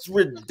 It's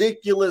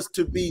ridiculous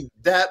to be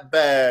that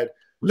bad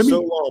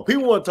so long.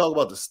 People want to talk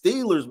about the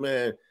Steelers,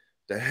 man.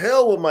 The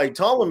hell with Mike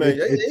Tomlin, man.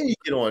 They need to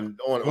get on.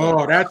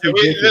 Oh, that's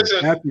ridiculous.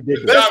 That's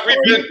ridiculous. Doc,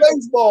 we've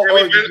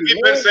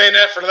been saying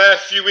that for the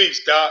last few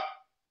weeks, Doc.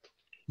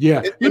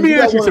 Yeah. Let me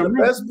ask you something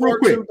real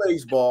quick. In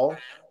baseball.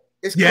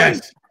 It's yes.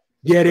 crazy.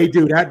 Yeah, they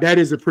do. That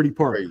is a pretty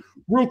part. Crazy.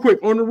 Real quick,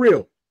 on the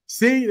real.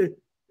 See,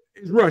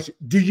 Rush,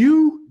 do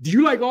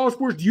you like all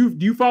sports? Do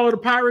you follow the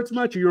Pirates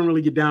much, or you don't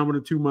really get down with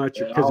them too much?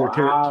 Because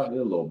they're a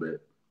little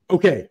bit.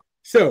 Okay,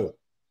 so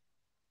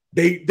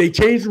they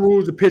changed the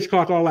rules, the pitch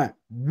clock, all that.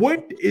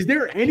 What is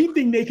there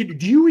anything they could do?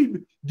 Do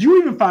you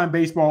even find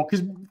baseball?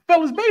 Because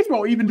fellas,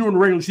 baseball even during the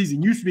regular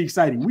season used to be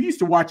exciting. We used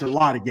to watch a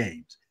lot of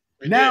games.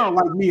 Now,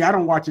 like me, I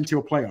don't watch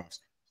until playoffs.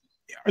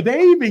 Are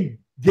they even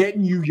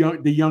getting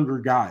the younger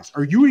guys?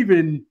 Are you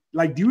even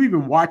do you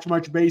even watch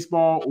much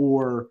baseball,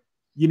 or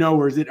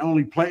is it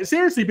only play?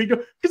 Seriously, because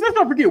let's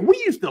not forget, we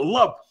used to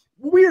love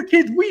when we were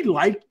kids. We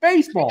liked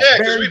baseball. Yeah,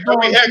 because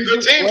we had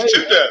good teams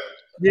too. Though.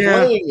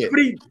 Yeah,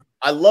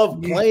 I love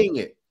playing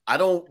it. I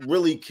don't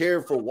really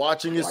care for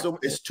watching it. So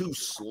it's too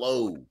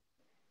slow.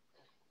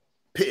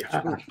 Pitch.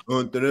 Yeah, I'm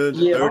going to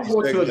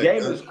a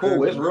game. It's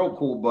cool. It's real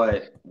cool,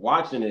 but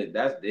watching it,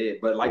 that's it.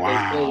 But like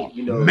they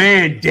say,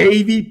 man,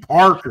 Davy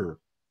Parker,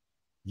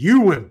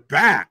 you went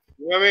back.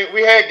 I mean,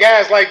 we had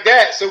guys like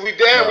that, so we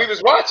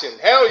was watching.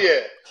 Hell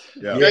yeah.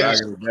 Yeah.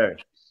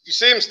 You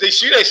see them?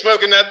 They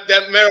smoking that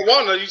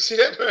marijuana. You see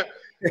that?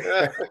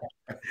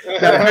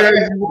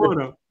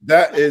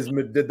 That is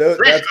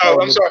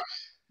I'm sorry.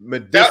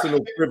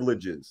 Medicinal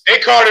privileges. They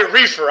called it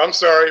reefer. I'm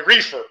sorry,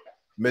 reefer.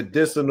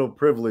 Medicinal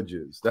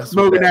privileges. That's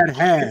smoking that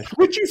hash.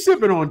 What you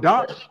sipping on,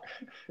 Doc?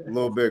 A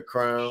little bit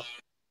Crown.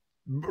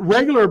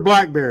 Regular or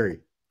blackberry?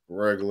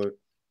 Regular.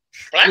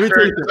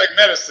 Blackberry is like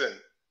medicine.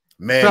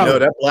 Man, no,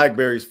 that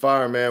blackberry's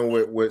fire, man.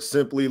 With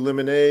simply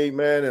lemonade,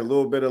 man, and a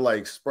little bit of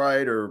like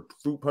Sprite or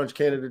Fruit Punch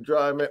Canada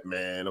Dry, man.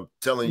 Man, I'm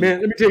telling you. Man,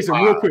 let me tell you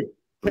something real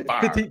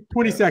quick.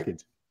 20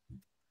 seconds.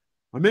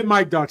 I'm at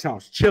Mike Doc's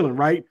house, chilling,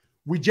 right?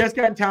 We just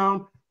got in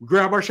town. We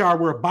grab our shower.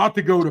 We're about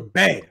to go to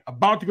bed.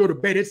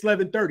 It's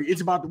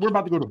 11:30. We're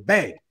about to go to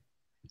bed.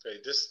 Hey,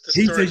 this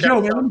he says,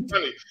 "Yo, man,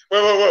 funny.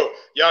 Whoa!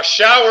 Y'all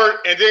showered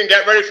and then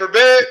got ready for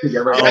bed."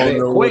 I don't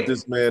know what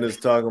this man is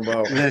talking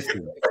about.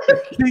 Listen,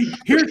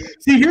 here's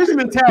the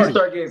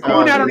mentality.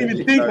 I don't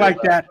even think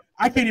like that.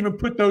 I can't even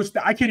put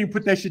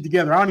that shit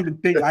together. I don't even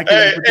think I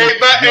can't.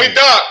 Hey,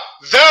 Doc,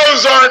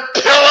 those aren't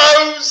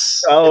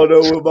pillows. I don't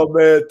know what my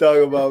man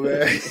talking about,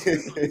 man.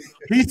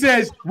 He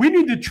says we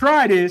need to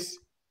try this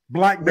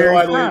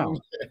blackberry crown,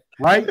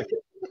 right?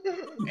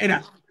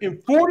 And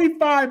in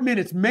 45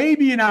 minutes,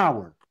 maybe an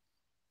hour,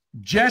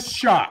 just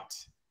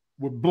shots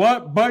with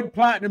Bud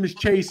Platinum as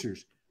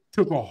chasers,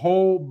 took a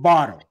whole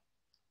bottle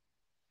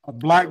of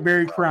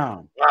blackberry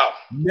crown. Wow.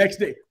 Next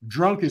day,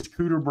 drunk as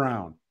Cooter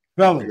Brown.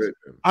 Fellas,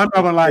 I'm not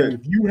gonna lie to you.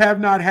 If you have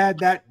not had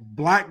that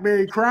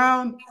blackberry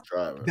crown,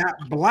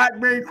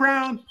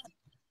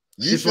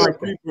 you should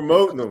be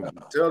promoting them.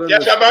 Tell them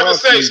I'm about to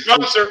say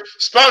sponsor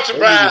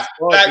by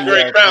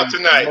Blackberry Crown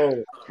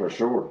tonight. For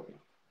sure.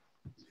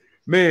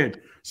 Man.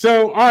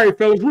 So, all right,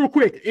 fellas, real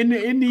quick. In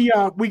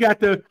the we got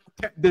the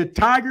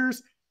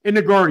Tigers and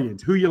the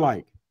Guardians. Who you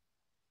like?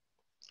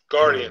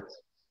 Guardians.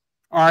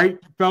 All right,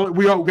 fella.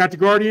 We all got the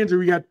Guardians, or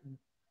we got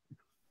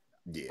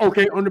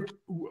okay on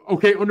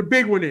the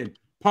big one in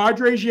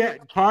Padres,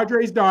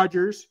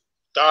 Dodgers.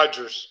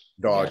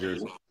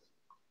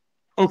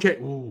 Okay.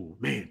 Oh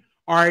man.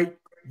 All right.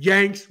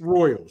 Yanks,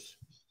 Royals.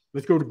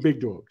 Let's go to big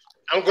dogs.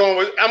 I'm going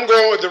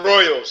with the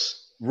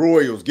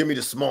Royals. Give me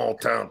the small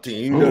town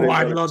team.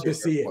 I'd love to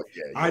see it.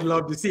 I'd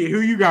love to see it.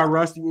 Who you got,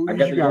 Rusty? I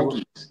got the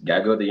Yankees.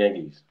 Gotta go with the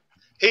Yankees.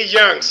 He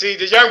young. See,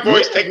 the young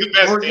boys take the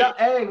best team.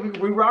 Hey,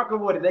 we rocking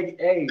with it.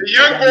 The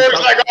young boys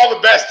like all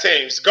the best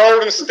teams.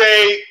 Golden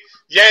State,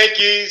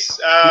 Yankees,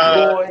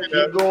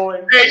 keep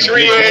going.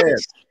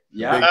 Patriots.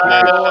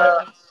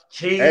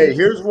 Hey,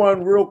 here's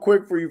one real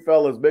quick for you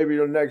fellas. Maybe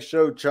the next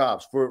show,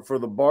 Chops, for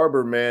the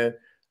barber, man.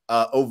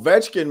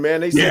 Ovechkin,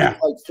 man, they said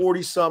like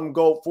 40-something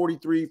goal,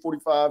 43,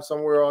 45,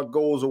 somewhere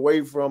goals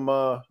away from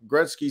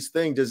Gretzky's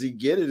thing. Does he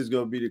get it is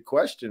going to be the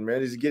question,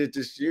 man. Does he get it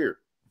this year?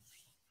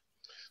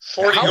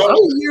 40 How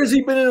goals. many years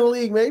he been in the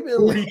league? Maybe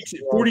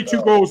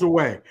 42 goals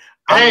away.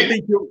 I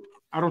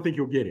don't think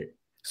he'll get it.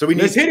 So we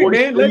need hit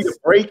it, man. To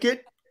break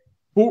it.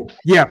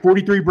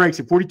 43 breaks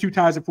it. 42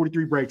 ties it.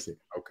 43 breaks it.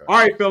 Okay. All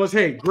right, fellas.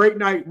 Hey, great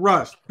night,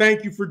 Russ.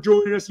 Thank you for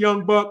joining us,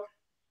 Young Buck.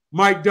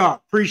 Mike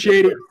Doc,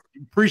 appreciate it.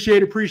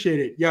 Appreciate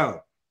it.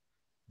 Yo,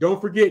 don't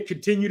forget,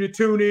 continue to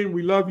tune in.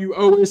 We love you,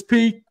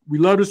 OSP. We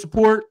love the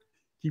support.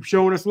 Keep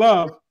showing us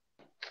love.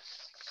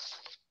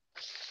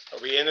 Are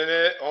we ending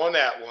it on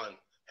that one?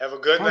 Have a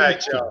good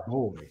night, y'all.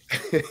 Boy.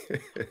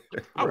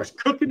 I was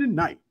cooking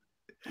tonight.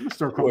 I'm gonna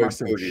start calling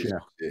myself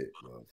chef.